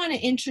 I want to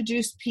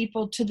introduce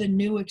people to the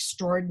new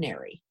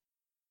extraordinary.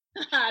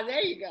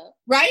 There you go.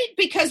 Right?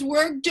 Because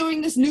we're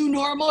doing this new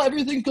normal.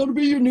 Everything's going to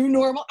be your new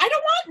normal. I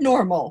don't want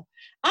normal.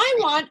 I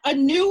want a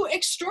new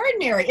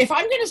extraordinary. If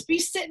I'm going to be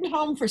sitting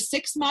home for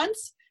 6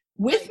 months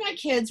with my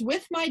kids,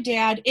 with my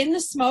dad in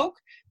the smoke,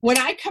 when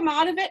I come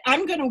out of it,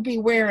 I'm going to be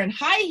wearing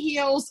high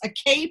heels, a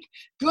cape,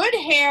 good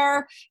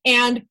hair,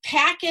 and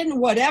packing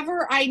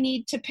whatever I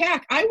need to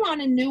pack. I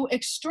want a new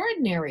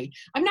extraordinary.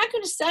 I'm not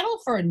going to settle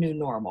for a new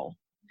normal.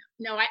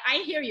 No,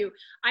 I hear you.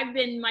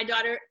 My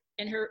daughter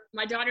and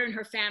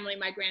her family,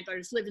 my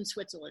granddaughters, live in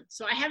Switzerland.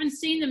 So I haven't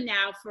seen them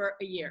now for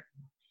a year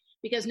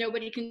because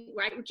nobody can,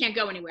 right? We can't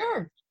go anywhere.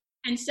 Sure.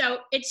 And so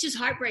it's just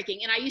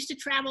heartbreaking. And I used to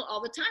travel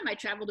all the time. I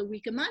traveled a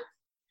week a month.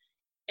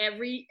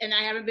 And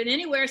I haven't been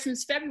anywhere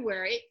since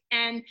February.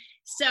 And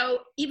so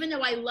even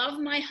though I love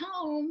my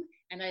home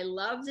and I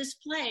love this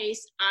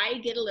place, I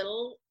get a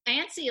little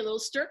antsy, a little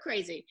stir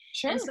crazy.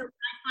 Sure. And so what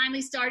I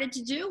finally started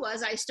to do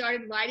was I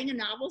started writing a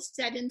novel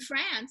set in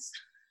France.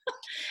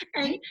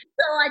 And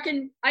so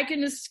I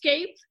can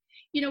escape.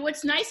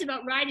 What's nice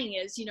about writing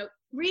is,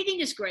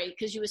 reading is great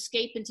because you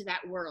escape into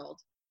that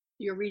world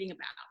you're reading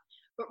about.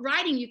 But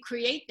writing, you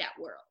create that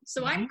world.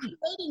 So I'm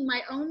creating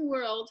my own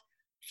world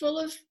full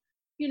of,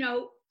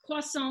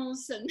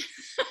 croissants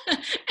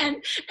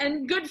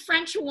and good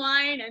French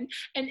wine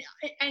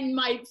and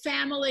my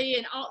family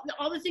and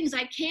all the things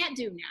I can't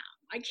do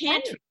now. I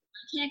can't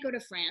go to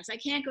France. I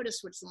can't go to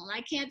Switzerland.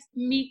 I can't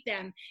meet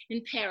them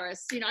in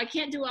Paris. I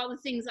can't do all the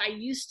things I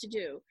used to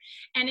do.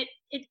 And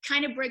it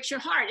kind of breaks your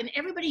heart. And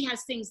everybody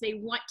has things they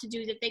want to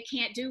do that they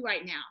can't do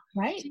right now.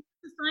 Right. So you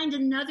have to find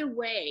another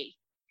way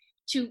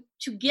to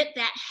get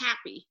that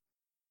happy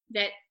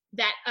that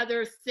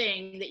other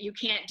thing that you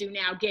can't do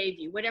now gave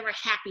you, whatever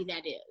happy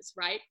that is,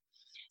 right?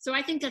 So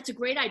I think that's a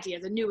great idea,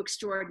 the new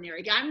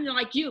extraordinary. I'm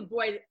like you,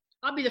 boy,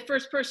 I'll be the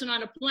first person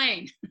on a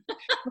plane.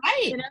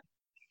 Right.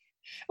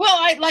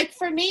 Well,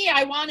 for me,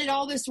 I wanted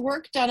all this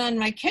work done on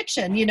my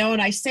kitchen,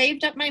 and I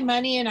saved up my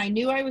money and I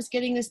knew I was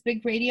getting this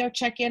big radio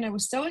check-in. I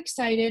was so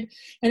excited.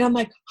 And I'm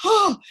like,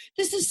 oh,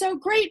 this is so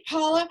great,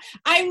 Paula.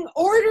 I'm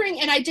ordering.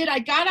 And I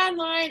got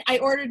online. I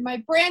ordered my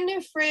brand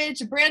new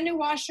fridge, a brand new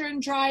washer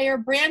and dryer,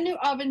 brand new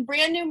oven,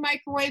 brand new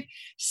microwave,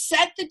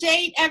 set the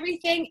date,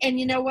 everything. And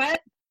you know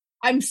what?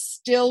 I'm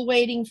still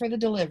waiting for the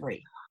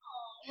delivery.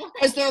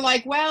 Because they're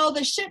like, well,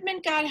 the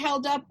shipment got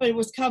held up, but it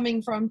was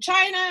coming from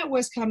China, it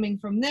was coming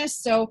from this.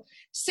 So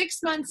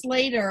 6 months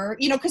later,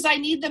 because I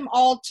need them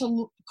all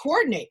to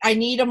coordinate. I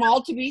need them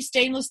all to be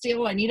stainless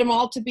steel. I need them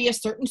all to be a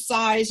certain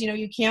size.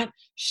 You can't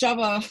shove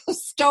a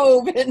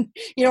stove in,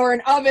 or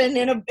an oven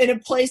in a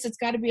place. It's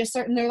got to be a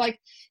certain. They're like,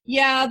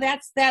 yeah,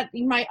 that's that.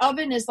 My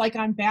oven is like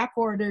on back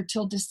order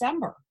till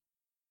December.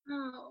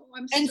 Oh,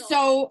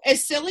 so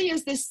as silly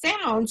as this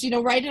sounds,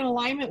 right in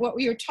alignment what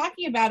we were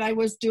talking about, I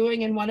was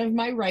doing in one of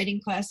my writing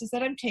classes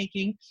that I'm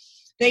taking.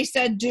 They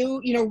said,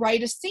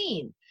 write a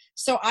scene.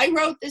 So I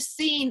wrote this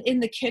scene in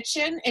the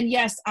kitchen, and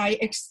yes, I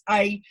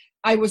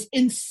was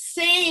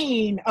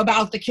insane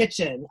about the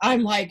kitchen.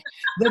 I'm like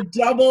the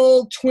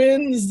double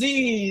twin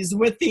Z's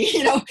with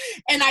the,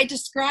 and I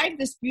described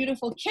this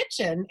beautiful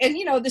kitchen,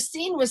 and the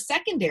scene was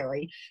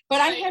secondary, but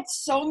I had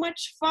so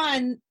much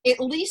fun, at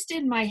least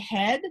in my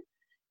head,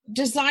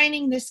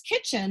 designing this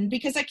kitchen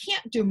because I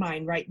can't do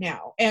mine right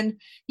now. And,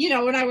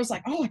 and I was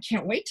like, oh, I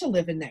can't wait to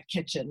live in that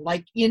kitchen.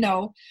 You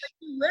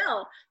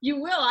will.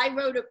 I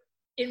wrote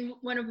in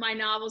one of my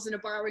novels, in A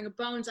Borrowing of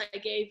Bones, I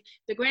gave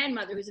the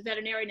grandmother, who's a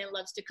veterinarian and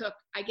loves to cook,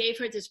 I gave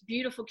her this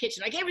beautiful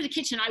kitchen. I gave her the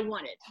kitchen I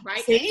wanted,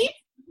 right? See?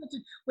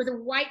 With a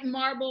white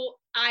marble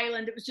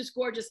island. It was just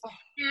gorgeous.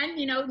 And,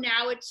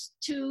 now it's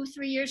 2-3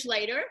 years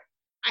later.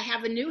 I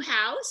have a new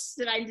house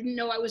that I didn't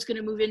know I was going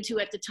to move into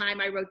at the time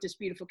I wrote this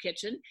beautiful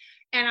kitchen.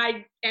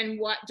 And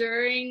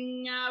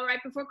during right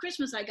before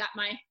Christmas, I got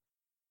my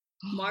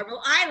marble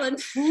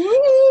island.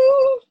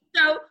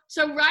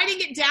 So writing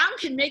it down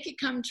can make it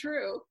come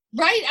true.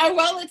 Right.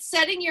 Well, it's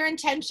setting your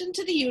intention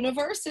to the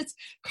universe. It's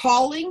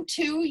calling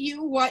to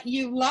you what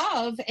you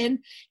love. And,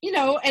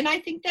 and I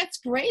think that's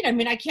great. I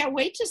mean, I can't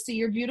wait to see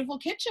your beautiful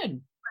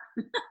kitchen.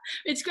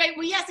 It's great.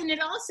 Well, yes. And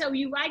it also,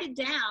 you write it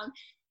down,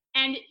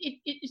 and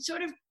it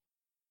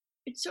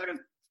sort of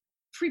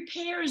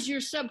prepares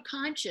your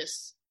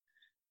subconscious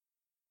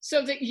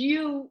so that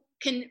you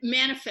can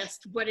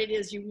manifest what it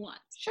is you want.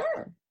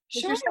 Sure.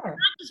 Your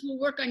subconscious will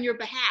work on your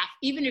behalf.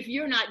 Even if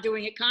you're not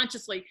doing it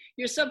consciously,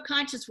 your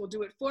subconscious will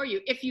do it for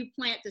you if you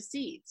plant the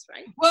seeds,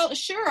 right? Well,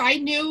 sure. I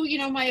knew,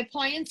 my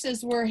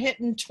appliances were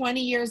hitting 20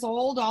 years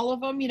old, all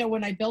of them,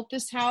 when I built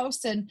this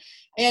house, and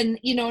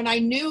I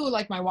knew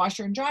like my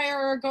washer and dryer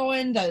are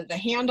going, the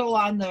handle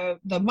on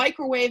the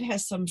microwave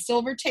has some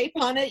silver tape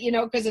on it,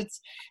 because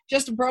it's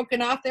just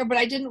broken off there, but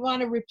I didn't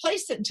want to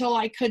replace it until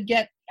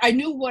I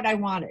knew what I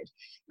wanted.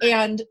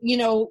 And,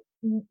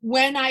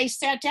 when I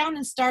sat down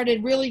and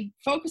started really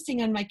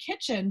focusing on my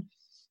kitchen,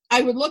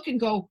 I would look and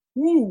go,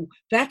 ooh,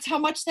 that's how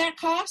much that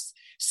costs.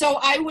 So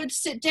I would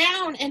sit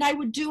down and I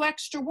would do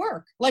extra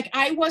work. Like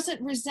I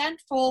wasn't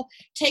resentful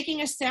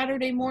taking a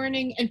Saturday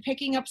morning and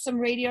picking up some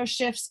radio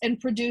shifts and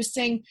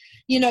producing,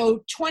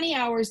 20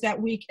 hours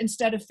that week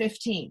instead of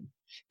 15.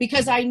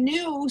 Because I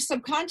knew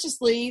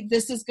subconsciously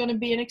this is going to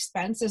be an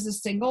expense as a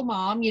single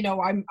mom.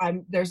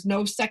 I'm there's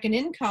no second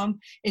income.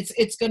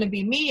 It's going to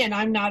be me, and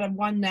I'm not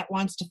one that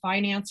wants to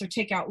finance or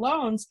take out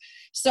loans.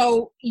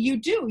 So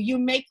you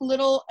make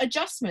little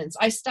adjustments.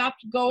 I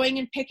stopped going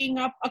and picking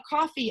up a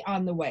coffee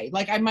on the way.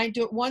 Like I might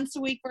do it once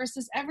a week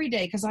versus every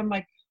day, because I'm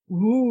like,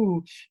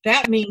 ooh,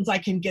 that means I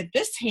can get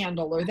this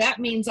handle, or that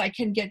means I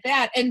can get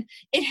that. And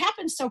it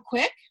happens so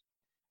quick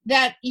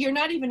that you're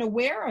not even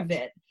aware of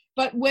it.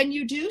 But when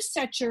you do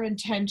set your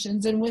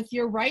intentions, and with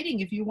your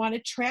writing, if you want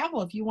to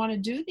travel, if you want to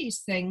do these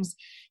things,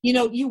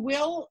 you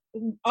will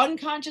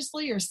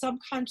unconsciously or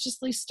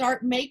subconsciously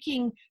start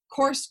making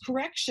course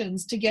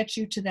corrections to get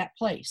you to that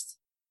place.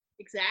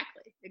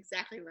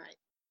 Exactly right.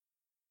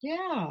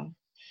 Yeah.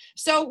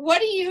 So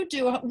what do you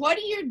do? What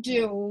do you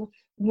do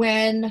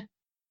when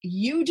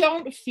you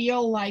don't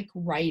feel like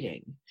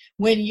writing,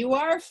 when you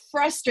are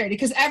frustrated?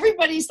 Because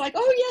everybody's like,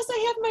 oh yes,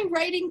 I have my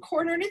writing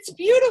corner and it's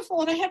beautiful,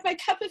 and I have my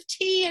cup of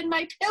tea and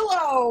my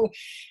pillow.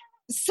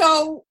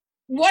 So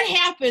what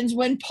happens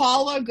when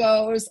Paula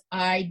goes,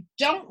 I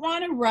don't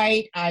want to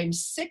write, I'm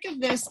sick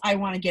of this, I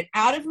want to get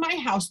out of my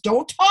house,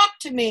 don't talk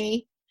to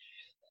me?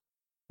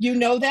 You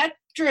know that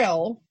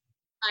drill.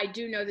 I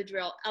do know the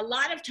drill. A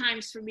lot of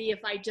times for me,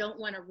 if I don't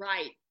want to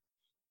write,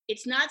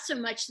 it's not so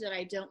much that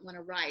I don't want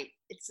to write,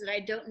 it's that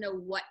I don't know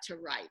what to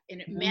write. And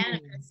it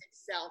manifests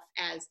itself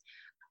as,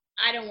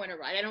 I don't want to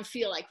write, I don't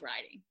feel like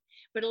writing.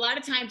 But a lot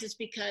of times it's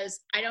because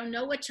I don't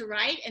know what to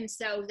write. And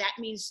so that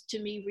means to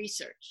me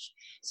research.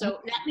 So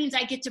that means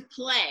I get to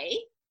play.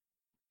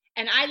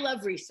 And I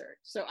love research.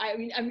 So I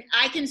mean,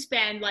 I can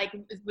spend, like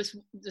with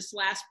this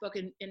last book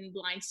in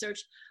Blind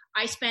Search,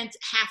 I spent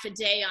half a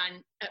day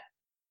on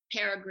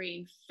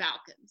peregrine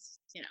falcons,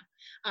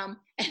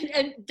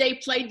 and they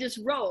played this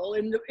role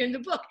in the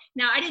book.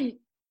 Now I didn't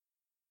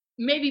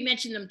maybe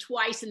mention them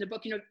twice in the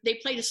book. They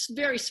played a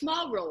very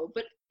small role,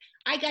 but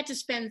I got to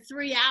spend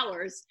 3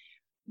 hours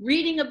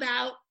reading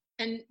about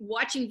and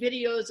watching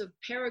videos of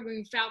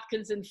peregrine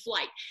falcons in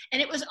flight.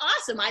 And it was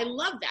awesome. I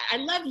love that. I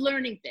love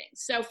learning things.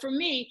 So for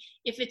me,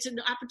 if it's an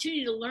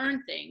opportunity to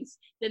learn things,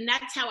 then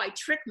that's how I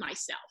trick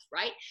myself,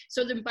 right?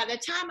 So then by the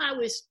time I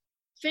was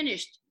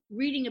finished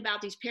reading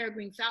about these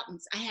peregrine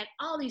falcons, I had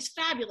all these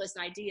fabulous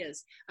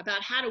ideas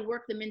about how to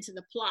work them into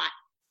the plot.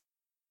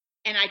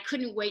 And I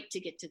couldn't wait to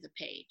get to the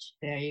page.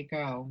 There you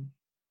go.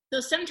 So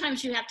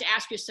sometimes you have to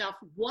ask yourself,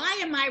 why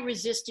am I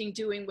resisting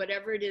doing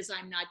whatever it is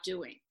I'm not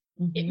doing?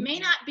 Mm-hmm. It may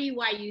not be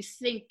why you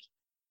think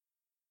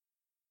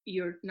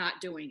you're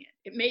not doing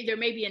it. There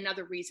may be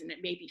another reason. It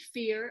may be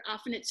fear.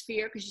 Often it's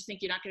fear because you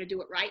think you're not going to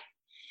do it right?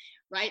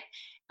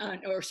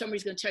 Or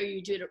somebody's going to tell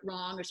you did it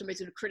wrong, or somebody's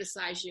going to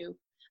criticize you.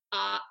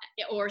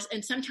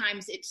 And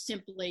sometimes it's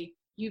simply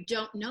you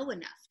don't know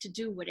enough to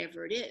do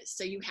whatever it is.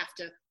 So you have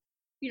to,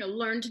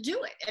 learn to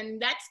do it.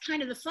 And that's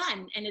kind of the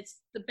fun. And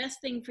it's the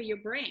best thing for your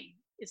brain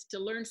is to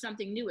learn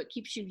something new. It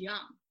keeps you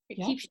young.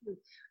 It keeps you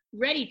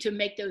ready to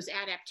make those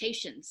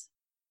adaptations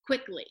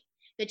quickly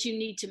that you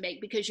need to make,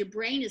 because your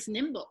brain is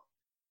nimble,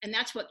 and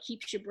that's what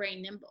keeps your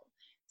brain nimble.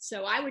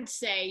 So I would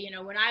say,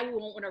 when I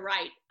won't want to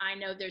write, I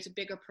know there's a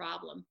bigger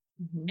problem,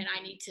 and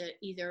I need to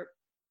either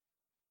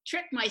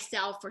trick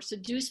myself or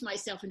seduce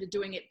myself into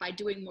doing it by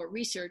doing more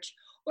research,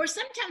 or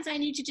sometimes I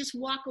need to just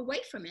walk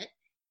away from it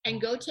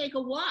and go take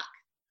a walk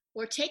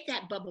or take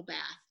that bubble bath.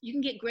 You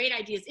can get great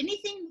ideas.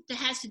 Anything that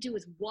has to do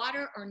with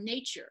water or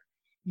nature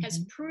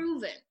has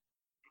proven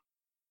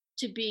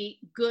to be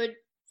good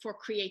for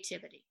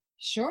creativity.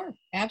 Sure,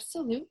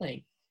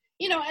 absolutely.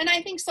 And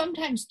I think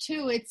sometimes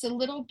too, it's a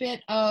little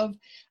bit of,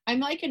 I'm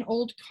like an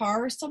old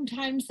car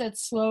sometimes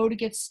that's slow to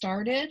get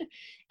started.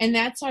 And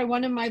that's why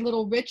one of my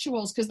little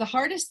rituals, because the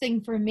hardest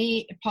thing for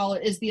me,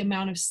 Paula, is the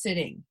amount of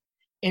sitting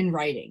in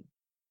writing.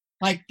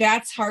 Like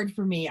that's hard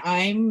for me.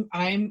 I'm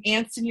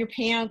ants in your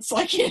pants,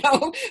 like,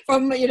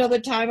 from,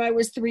 the time I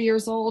was 3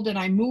 years old, and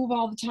I move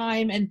all the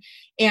time.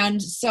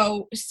 And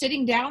so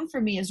sitting down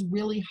for me is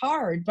really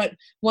hard. But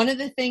one of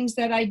the things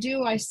that I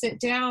do, I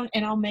sit down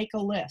and I'll make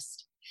a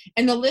list.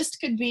 And the list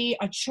could be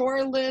a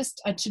chore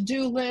list, a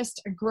to-do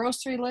list, a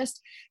grocery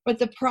list. But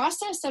the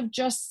process of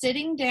just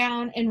sitting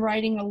down and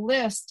writing a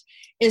list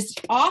is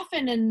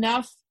often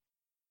enough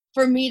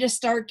for me to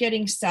start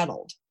getting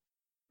settled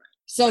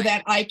so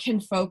that I can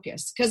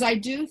focus. Because I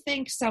do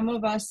think some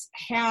of us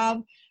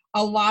have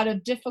a lot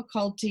of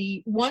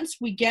difficulty. Once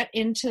we get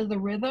into the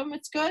rhythm,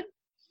 it's good.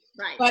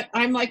 Right. But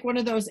I'm like one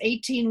of those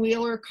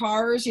 18-wheeler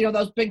cars,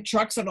 those big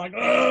trucks. I'm like,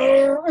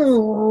 and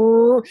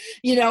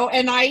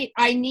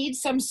I need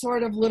some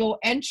sort of little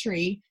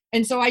entry.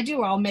 And so I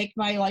do. I'll make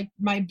my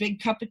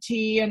big cup of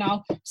tea, and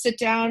I'll sit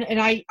down,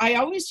 and I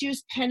always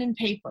use pen and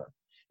paper,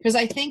 because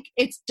I think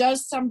it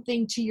does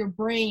something to your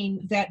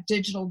brain that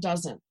digital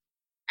doesn't.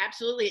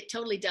 Absolutely. It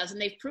totally does.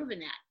 And they've proven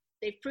that.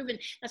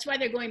 That's why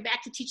they're going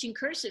back to teaching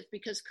cursive,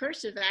 because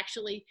cursive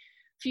actually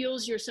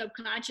fuels your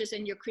subconscious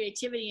and your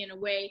creativity in a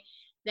way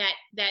that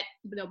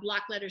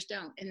block letters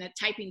don't, and that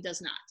typing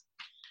does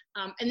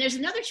not. And there's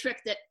another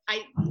trick that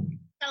I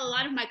tell a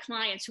lot of my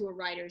clients who are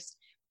writers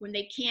when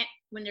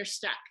they're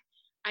stuck.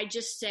 I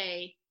just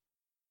say,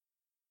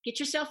 get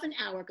yourself an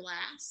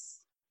hourglass.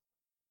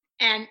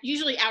 And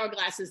usually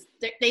hourglasses,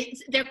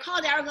 they're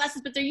called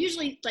hourglasses, but they're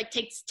usually like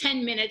takes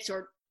 10 minutes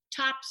or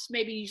tops,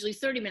 maybe usually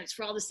 30 minutes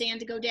for all the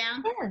sand to go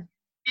down. Sure.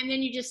 And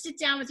then you just sit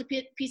down with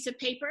a piece of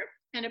paper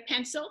and a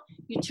pencil,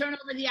 you turn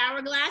over the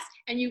hourglass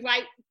and you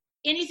write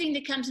anything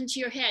that comes into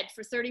your head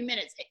for 30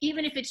 minutes,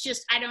 even if it's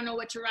just, I don't know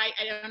what to write,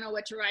 I don't know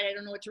what to write, I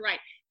don't know what to write.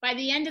 By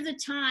the end of the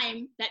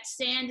time, that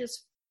sand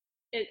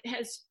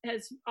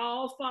has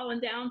all fallen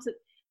down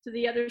to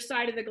the other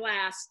side of the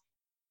glass,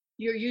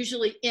 you're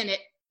usually in it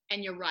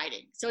and you're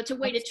writing. So it's a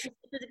way it's a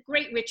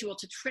great ritual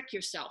to trick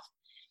yourself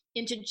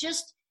into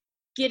just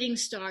getting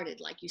started,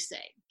 like you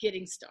say,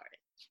 getting started.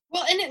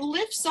 Well, and it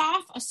lifts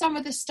off some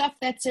of the stuff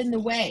that's in the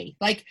way.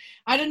 Like,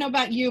 I don't know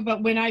about you,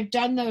 but when I've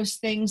done those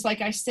things, like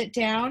I sit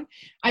down,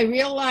 I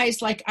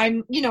realize like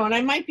I'm, and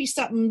I might be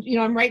something,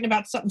 I'm writing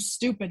about something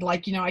stupid.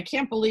 Like, I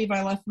can't believe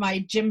I left my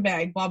gym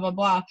bag, blah, blah,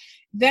 blah.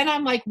 Then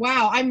I'm like,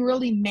 wow, I'm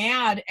really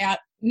mad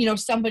at,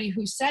 somebody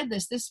who said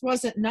this. This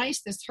wasn't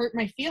nice. This hurt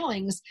my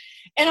feelings.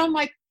 And I'm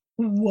like,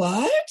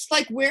 what?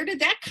 Like, where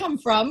did that come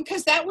from?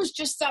 Because that was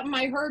just something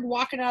I heard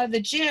walking out of the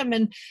gym,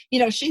 and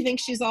she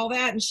thinks she's all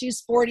that, and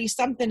she's 40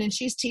 something and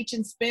she's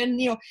teaching spin.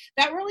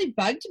 That really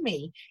bugged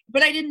me,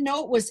 but I didn't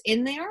know it was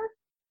in there.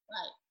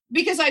 Right.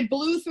 Because I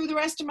blew through the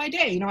rest of my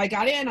day. I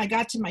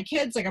got to my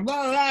kids, like blah,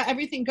 blah, blah,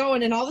 everything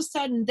going, and all of a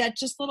sudden that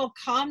just little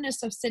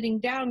calmness of sitting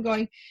down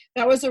going,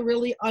 that was a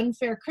really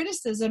unfair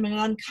criticism and an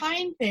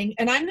unkind thing.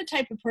 And I'm the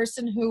type of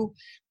person who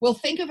will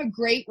think of a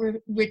great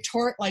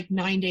retort like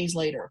 9 days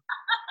later.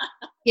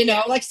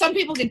 Like some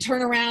people can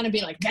turn around and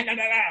be like, nah, nah,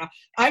 nah, nah.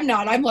 I'm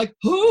not. I'm like,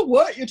 oh,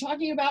 what? You're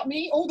talking about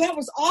me? Oh, that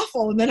was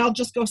awful. And then I'll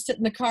just go sit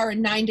in the car,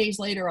 and 9 days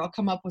later, I'll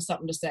come up with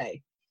something to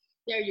say.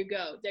 There you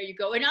go. There you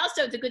go. And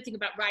also the good thing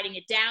about writing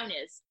it down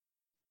is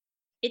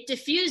it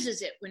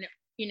diffuses it when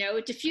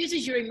it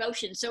diffuses your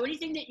emotion. So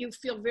anything that you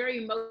feel very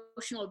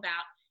emotional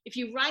about, if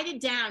you write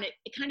it down,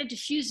 it kind of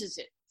diffuses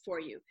it for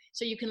you.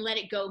 So you can let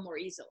it go more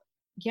easily.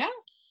 Yeah.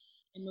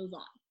 And move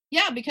on.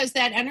 Yeah, because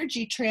that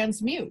energy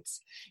transmutes.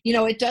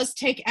 It does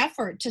take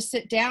effort to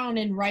sit down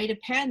and write a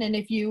pen. And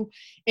if you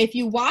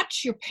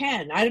watch your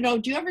pen, I don't know,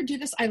 do you ever do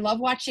this? I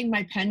love watching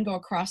my pen go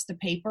across the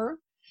paper.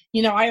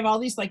 I have all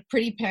these like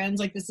pretty pens,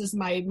 like this is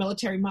my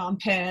military mom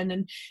pen.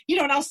 And,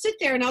 and I'll sit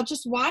there and I'll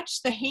just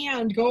watch the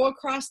hand go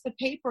across the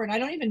paper, and I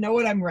don't even know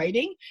what I'm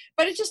writing,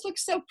 but it just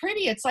looks so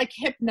pretty. It's like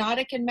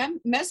hypnotic and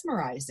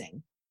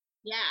mesmerizing.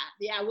 Yeah.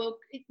 Yeah. Well,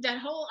 that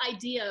whole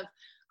idea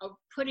of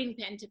putting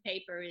pen to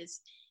paper is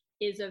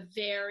a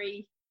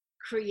very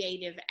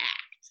creative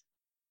act,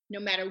 no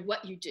matter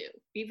what you do.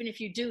 Even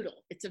if you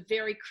doodle, it's a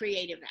very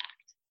creative act.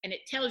 And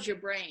it tells your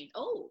brain,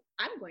 oh,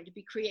 I'm going to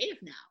be creative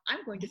now.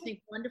 I'm going to think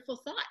wonderful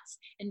thoughts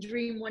and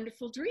dream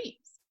wonderful dreams.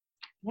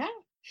 Yeah.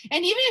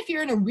 And even if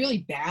you're in a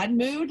really bad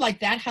mood,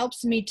 like that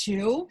helps me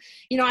too.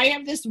 I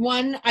have this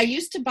one, I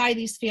used to buy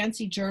these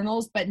fancy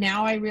journals, but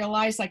now I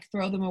realize like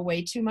throw them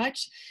away too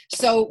much.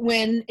 So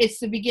when it's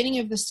the beginning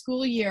of the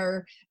school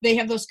year, they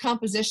have those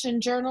composition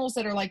journals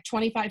that are like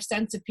 25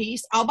 cents a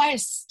piece. I'll buy a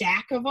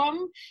stack of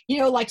them,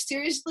 like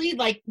seriously,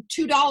 like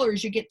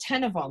 $2, you get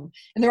 10 of them,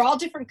 and they're all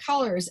different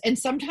colors. And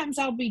sometimes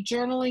I'll be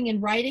journaling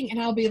and writing,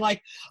 and I'll be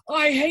like, oh,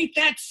 I hate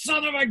that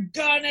son of a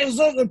gun, is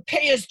to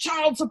pay his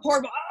child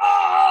support.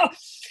 Oh!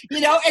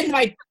 And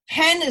my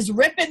pen is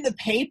ripping the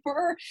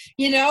paper,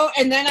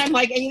 and then I'm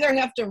like, I either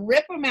have to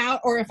rip them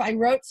out, or if I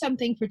wrote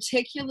something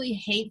particularly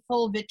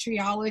hateful,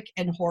 vitriolic,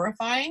 and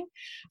horrifying,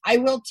 I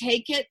will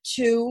take it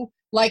to,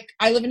 like,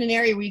 I live in an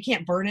area where you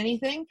can't burn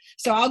anything.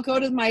 So I'll go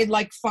to my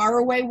like far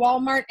away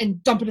Walmart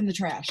and dump it in the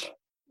trash.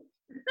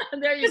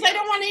 Because I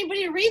don't want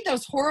anybody to read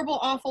those horrible,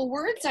 awful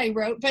words I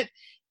wrote,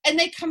 and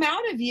they come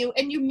out of you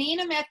and you mean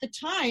them at the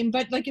time.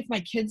 But like if my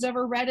kids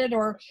ever read it,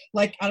 or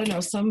like, I don't know,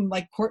 some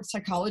like court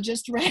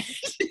psychologist read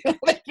it,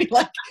 I'd be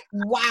like,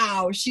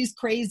 wow, she's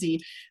crazy.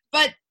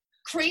 But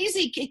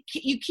crazy,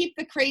 you keep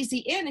the crazy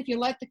in. If you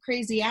let the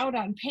crazy out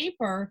on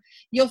paper,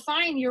 you'll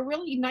find you're a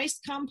really nice,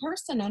 calm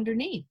person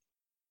underneath.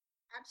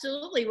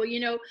 Absolutely.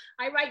 Well,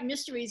 I write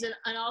mysteries,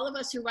 and all of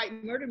us who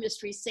write murder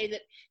mysteries say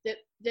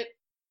that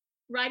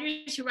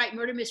writers who write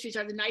murder mysteries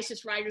are the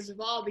nicest writers of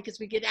all, because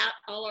we get out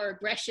all our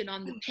aggression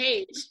on the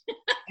page.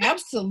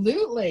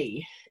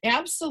 Absolutely.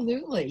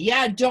 Absolutely.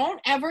 Yeah. Don't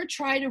ever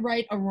try to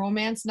write a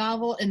romance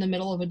novel in the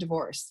middle of a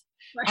divorce.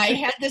 Right. I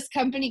had this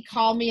company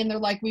call me, and they're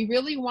like, we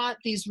really want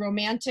these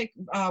romantic,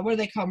 what do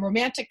they call them?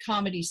 Romantic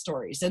comedy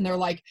stories. And they're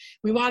like,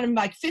 we want them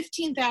like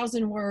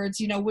 15,000 words.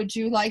 Would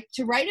you like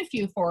to write a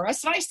few for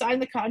us? And I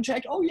signed the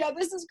contract. Oh yeah,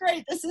 this is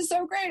great. This is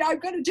so great. I'm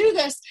going to do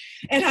this.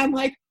 And I'm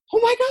like, oh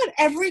my God,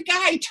 every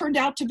guy turned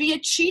out to be a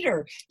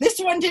cheater. This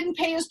one didn't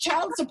pay his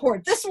child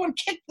support. This one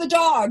kicked the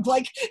dog.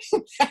 Like,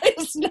 that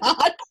is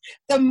not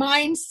the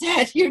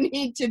mindset you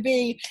need to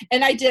be.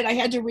 And I did. I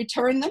had to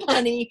return the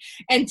money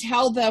and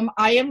tell them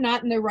I am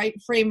not in the right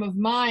frame of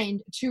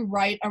mind to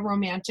write a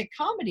romantic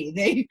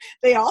comedy.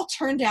 They all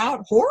turned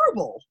out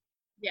horrible.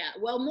 Yeah.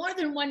 Well, more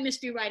than one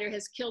mystery writer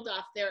has killed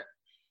off their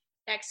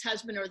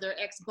ex-husband or their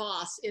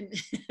ex-boss in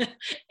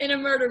in a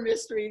murder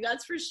mystery.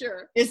 That's for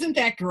sure. Isn't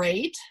that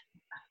great?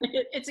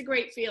 It's a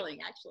great feeling,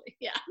 actually.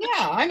 Yeah.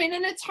 Yeah. I mean,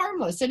 and it's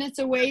harmless, and it's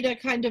a way to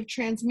kind of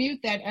transmute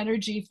that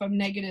energy from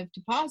negative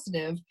to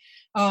positive.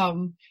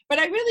 But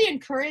I really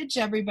encourage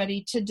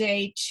everybody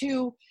today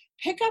to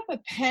pick up a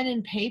pen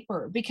and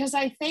paper, because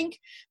I think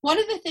one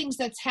of the things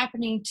that's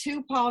happening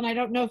too, Paul, and I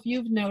don't know if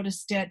you've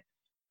noticed it,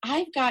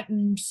 I've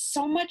gotten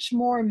so much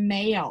more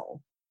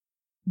mail,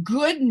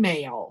 good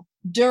mail,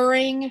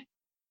 during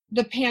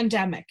the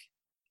pandemic,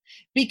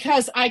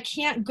 because I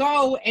can't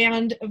go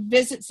and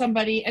visit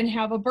somebody and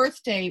have a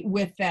birthday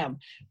with them.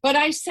 But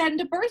I send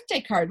a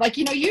birthday card. Like,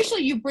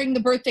 usually you bring the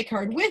birthday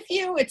card with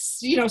you.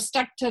 It's,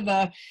 stuck to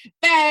the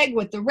bag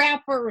with the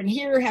wrapper, and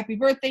here, happy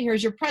birthday,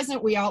 here's your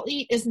present, we all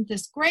eat. Isn't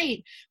this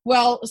great?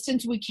 Well,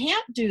 since we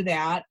can't do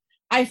that,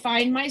 I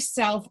find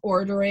myself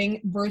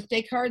ordering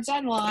birthday cards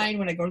online.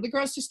 When I go to the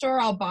grocery store,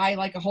 I'll buy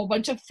like a whole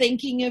bunch of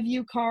thinking of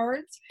you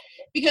cards,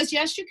 because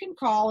yes, you can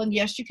call, and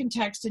yes, you can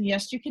text, and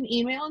yes, you can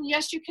email, and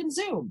yes, you can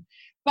Zoom.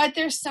 But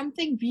there's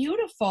something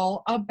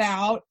beautiful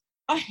about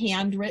a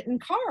handwritten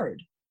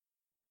card.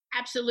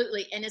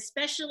 Absolutely. And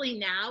especially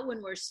now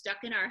when we're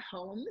stuck in our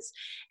homes,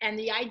 and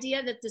the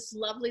idea that this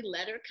lovely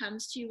letter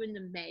comes to you in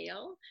the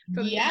mail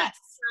from the outside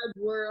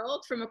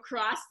world, from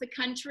across the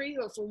country,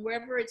 or from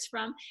wherever it's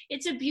from,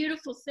 it's a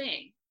beautiful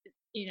thing,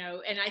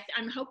 and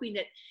I'm hoping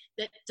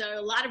that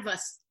a lot of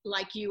us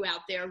like you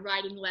out there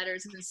writing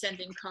letters and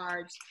sending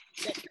cards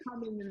that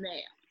come in the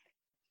mail.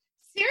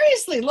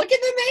 Seriously, look at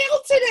the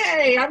mail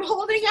today. I'm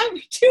holding up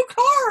 2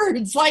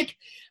 cards. Like,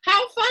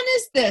 how fun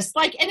is this?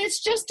 Like, and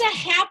it's just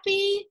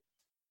happy.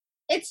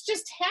 And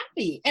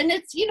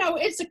it's,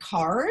 it's a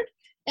card,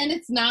 and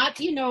it's not,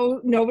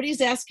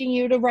 nobody's asking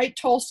you to write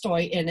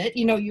Tolstoy in it.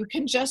 You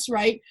can just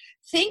write,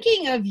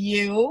 thinking of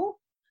you,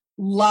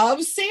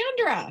 love,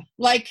 Sandra.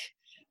 Like,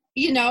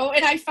 and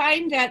I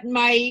find that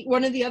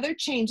one of the other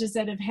changes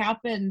that have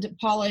happened,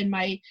 Paula, in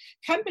my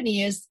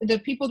company is the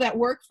people that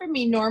work for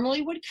me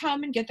normally would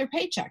come and get their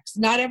paychecks.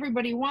 Not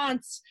everybody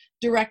wants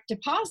direct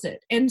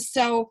deposit. And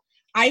so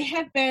I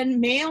have been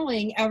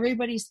mailing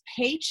everybody's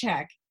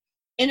paycheck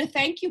in a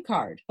thank you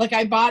card. Like,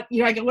 I bought,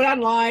 I went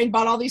online,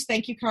 bought all these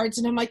thank you cards,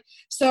 and I'm like,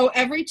 so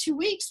every 2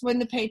 weeks when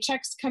the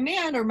paychecks come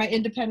in or my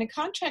independent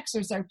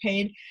contractors are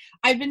paid,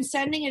 I've been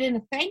sending it in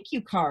a thank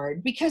you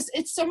card, because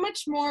it's so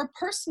much more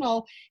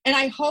personal. And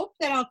I hope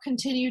that I'll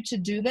continue to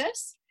do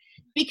this,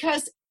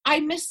 because I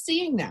miss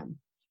seeing them.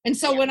 And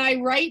so when I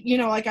write,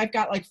 like, I've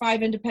got like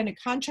 5 independent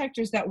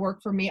contractors that work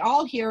for me,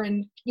 all here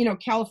in,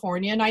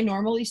 California, and I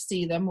normally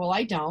see them. Well,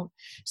 I don't.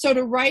 So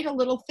to write a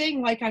little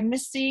thing like, I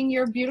miss seeing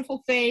your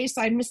beautiful face,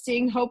 I miss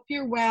seeing, hope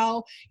you're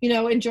well,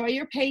 enjoy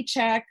your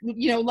paycheck,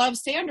 love,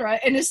 Sandra.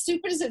 And as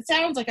stupid as it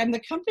sounds, like I'm the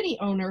company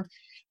owner,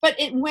 but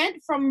it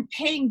went from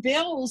paying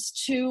bills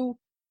to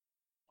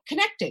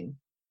connecting.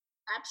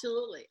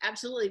 Absolutely.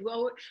 Absolutely.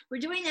 Well, we're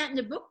doing that in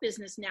the book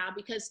business now,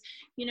 because,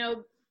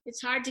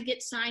 it's hard to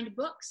get signed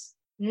books.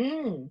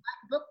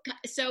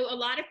 So a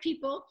lot of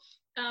people,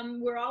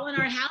 we're all in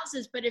our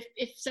houses, but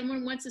if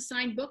someone wants a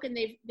signed book and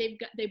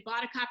they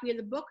bought a copy of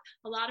the book,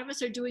 a lot of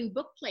us are doing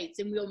book plates,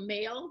 and we'll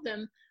mail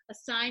them a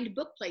signed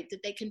book plate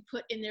that they can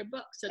put in their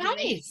book, so nice. That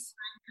they have a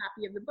signed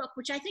copy of the book,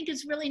 which I think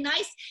is really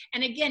nice.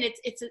 And again,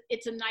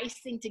 it's a nice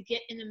thing to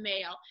get in the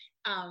mail,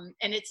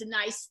 and it's a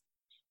nice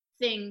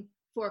thing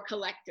for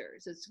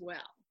collectors as well.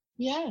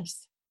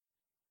 Yes.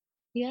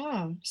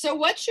 Yeah. So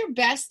what's your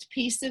best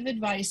piece of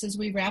advice as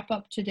we wrap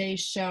up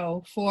today's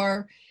show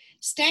for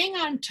staying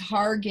on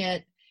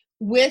target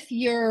with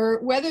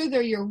whether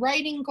they're your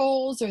writing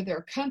goals or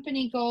their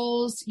company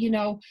goals?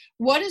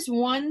 What is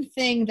one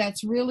thing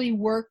that's really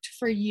worked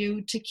for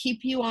you to keep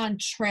you on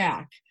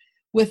track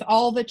with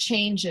all the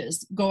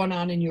changes going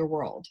on in your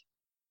world?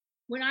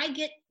 When I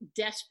get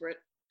desperate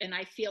and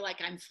I feel like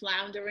I'm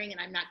floundering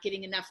and I'm not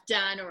getting enough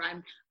done, or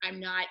I'm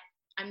not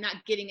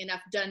getting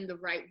enough done the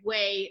right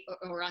way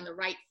or on the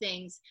right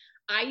things,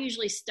 I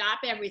usually stop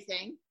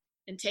everything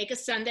and take a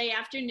Sunday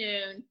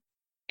afternoon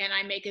and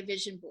I make a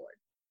vision board.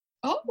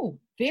 Oh,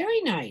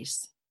 very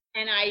nice.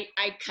 And I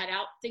cut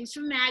out things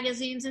from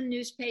magazines and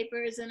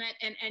newspapers and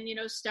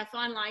stuff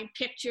online,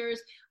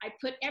 pictures. I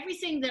put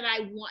everything that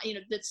I want,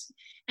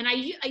 and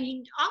I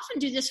often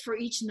do this for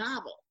each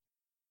novel,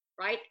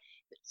 right?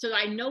 So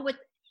I know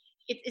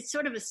it's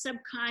sort of a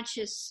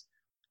subconscious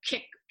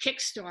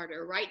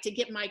Kickstarter, right? To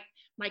get my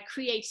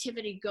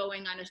creativity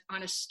going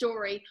on a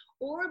story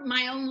or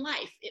my own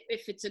life,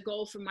 if it's a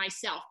goal for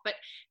myself. But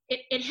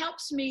it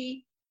helps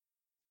me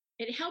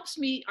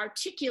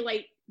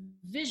articulate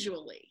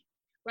visually,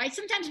 right?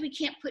 Sometimes we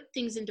can't put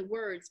things into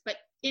words, but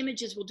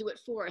images will do it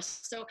for us.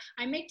 So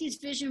I make these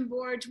vision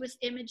boards with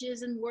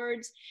images and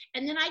words,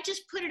 and then I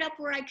just put it up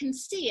where I can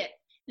see it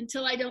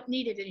until I don't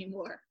need it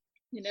anymore.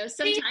 You know,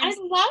 sometimes. I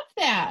love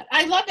that.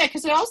 I love that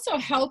because it also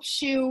helps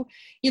you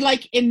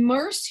like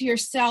immerse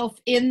yourself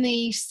in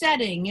the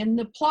setting, in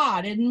the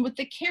plot, and with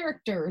the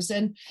characters,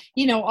 and,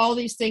 you know, all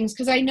these things.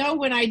 Because I know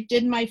when I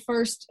did my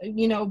first,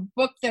 you know,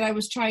 book that I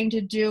was trying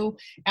to do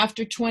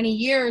after 20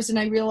 years, and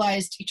I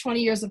realized 20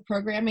 years of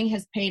programming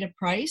has paid a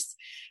price.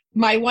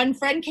 My one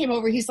friend came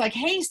over. He's like,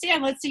 "Hey,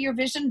 Stan, let's see your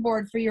vision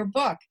board for your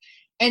book."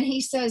 And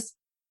he says,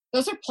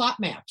 "Those are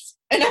plot maps."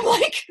 And I'm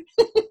like,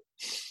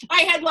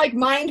 I had like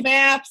mind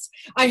maps.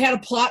 I had a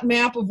plot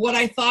map of what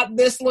I thought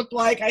this looked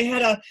like. I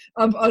had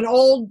an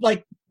old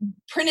like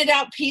printed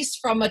out piece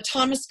from a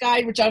Thomas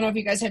Guide, which I don't know if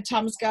you guys have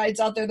Thomas Guides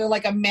out there. They're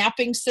like a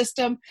mapping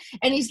system.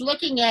 And he's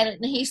looking at it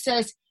and he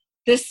says,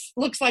 "This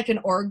looks like an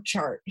org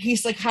chart."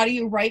 He's like, "How do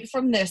you write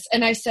from this?"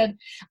 And I said,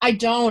 "I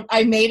don't.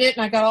 I made it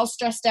and I got all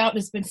stressed out and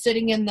it's been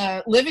sitting in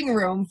the living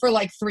room for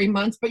like 3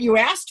 months, but you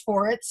asked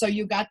for it, so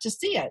you got to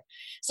see it."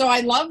 So I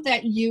love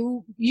that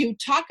you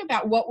talk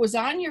about what was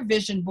on your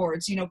vision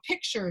boards, you know,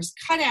 pictures,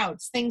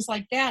 cutouts, things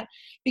like that.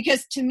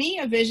 Because to me,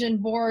 a vision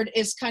board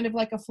is kind of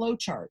like a flow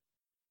chart.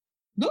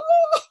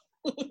 Oh,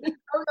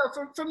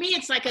 no, for me,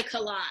 it's like a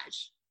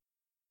collage.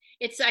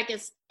 It's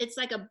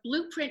like a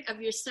blueprint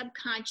of your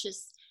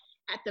subconscious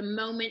at the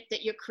moment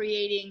that you're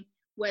creating,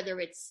 whether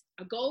it's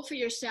a goal for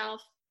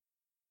yourself.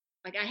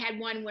 Like I had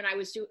one when I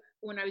was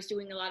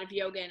doing a lot of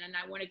yoga and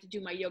I wanted to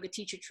do my yoga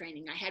teacher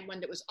training. I had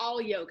one that was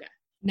all yoga.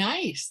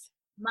 Nice.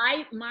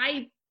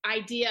 My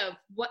idea of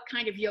what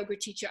kind of yoga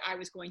teacher I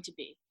was going to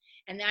be.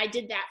 And then I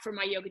did that for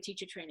my yoga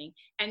teacher training.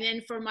 And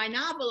then for my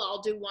novel,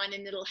 I'll do one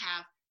and it'll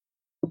have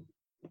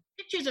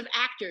pictures of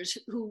actors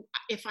who,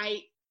 if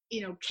I,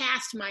 you know,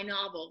 cast my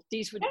novel,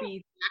 these would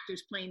be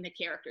actors playing the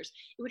characters.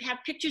 It would have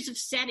pictures of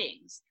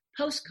settings,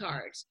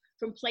 postcards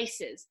from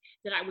places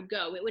that I would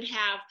go. It would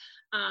have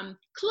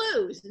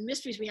clues. In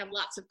mysteries, we have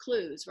lots of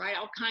clues, right?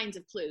 All kinds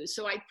of clues.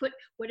 So I put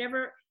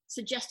whatever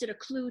suggested a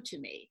clue to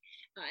me,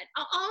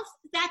 all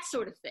that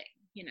sort of thing,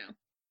 you know.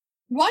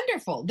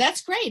 Wonderful.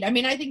 That's great. I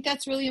mean, I think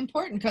that's really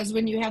important because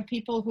when you have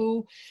people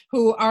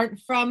who aren't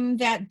from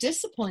that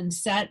discipline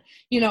set,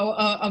 you know,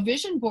 a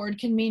vision board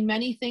can mean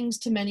many things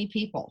to many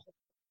people.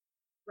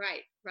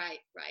 Right.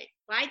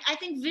 Well, I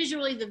think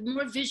visually, the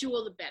more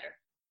visual, the better,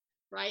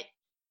 right?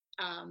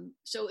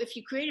 So if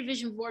you create a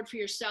vision board for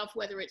yourself,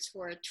 whether it's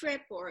for a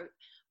trip or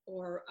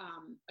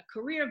a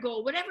career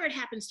goal, whatever it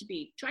happens to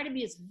be, try to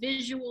be as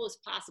visual as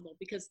possible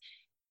because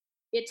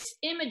it's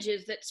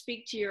images that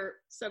speak to your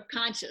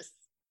subconscious.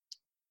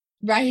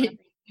 Right.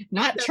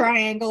 Not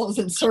triangles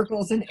and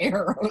circles and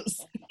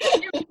arrows.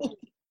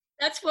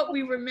 That's what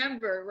we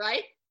remember,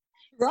 right?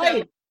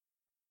 Right.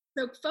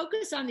 So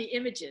focus on the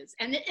images.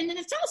 And then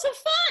it's also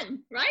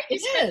fun, right?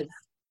 It is.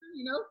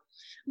 You know,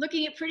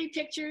 looking at pretty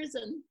pictures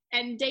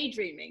and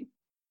daydreaming.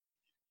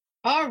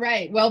 All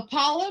right. Well,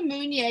 Paula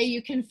Mounier,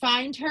 you can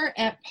find her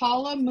at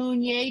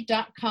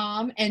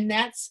paulamounier.com, and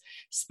that's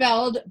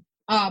spelled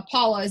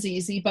Paula is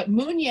easy, but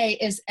Mounier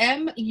is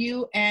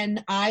Munier.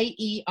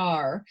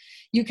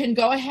 You can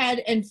go ahead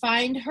and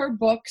find her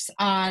books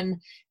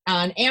on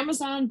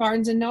Amazon,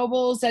 Barnes and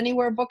Nobles,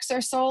 anywhere books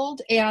are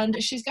sold,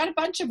 and she's got a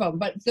bunch of them.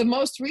 But the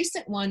most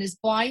recent one is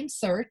Blind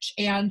Search,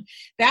 and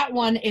that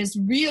one is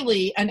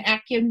really an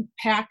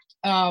action-packed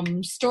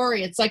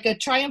story. It's like a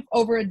triumph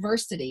over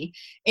adversity,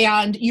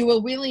 and you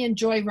will really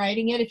enjoy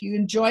writing it. If you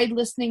enjoyed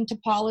listening to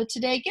Paula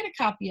today, get a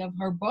copy of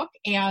her book,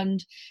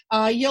 and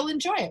you'll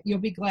enjoy it. You'll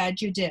be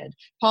glad you did.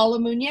 Paula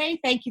Mounier,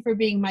 thank you for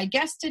being my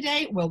guest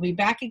today. We'll be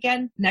back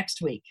again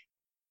next week.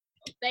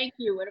 Thank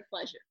you. What a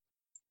pleasure.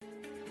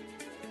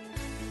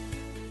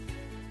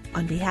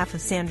 On behalf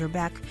of Sandra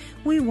Beck,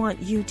 we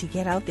want you to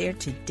get out there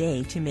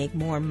today to make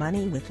more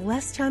money with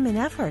less time and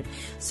effort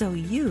so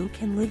you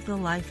can live the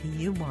life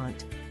you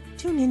want.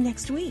 Tune in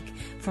next week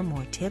for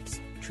more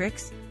tips,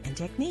 tricks, and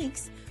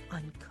techniques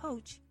on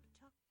Coach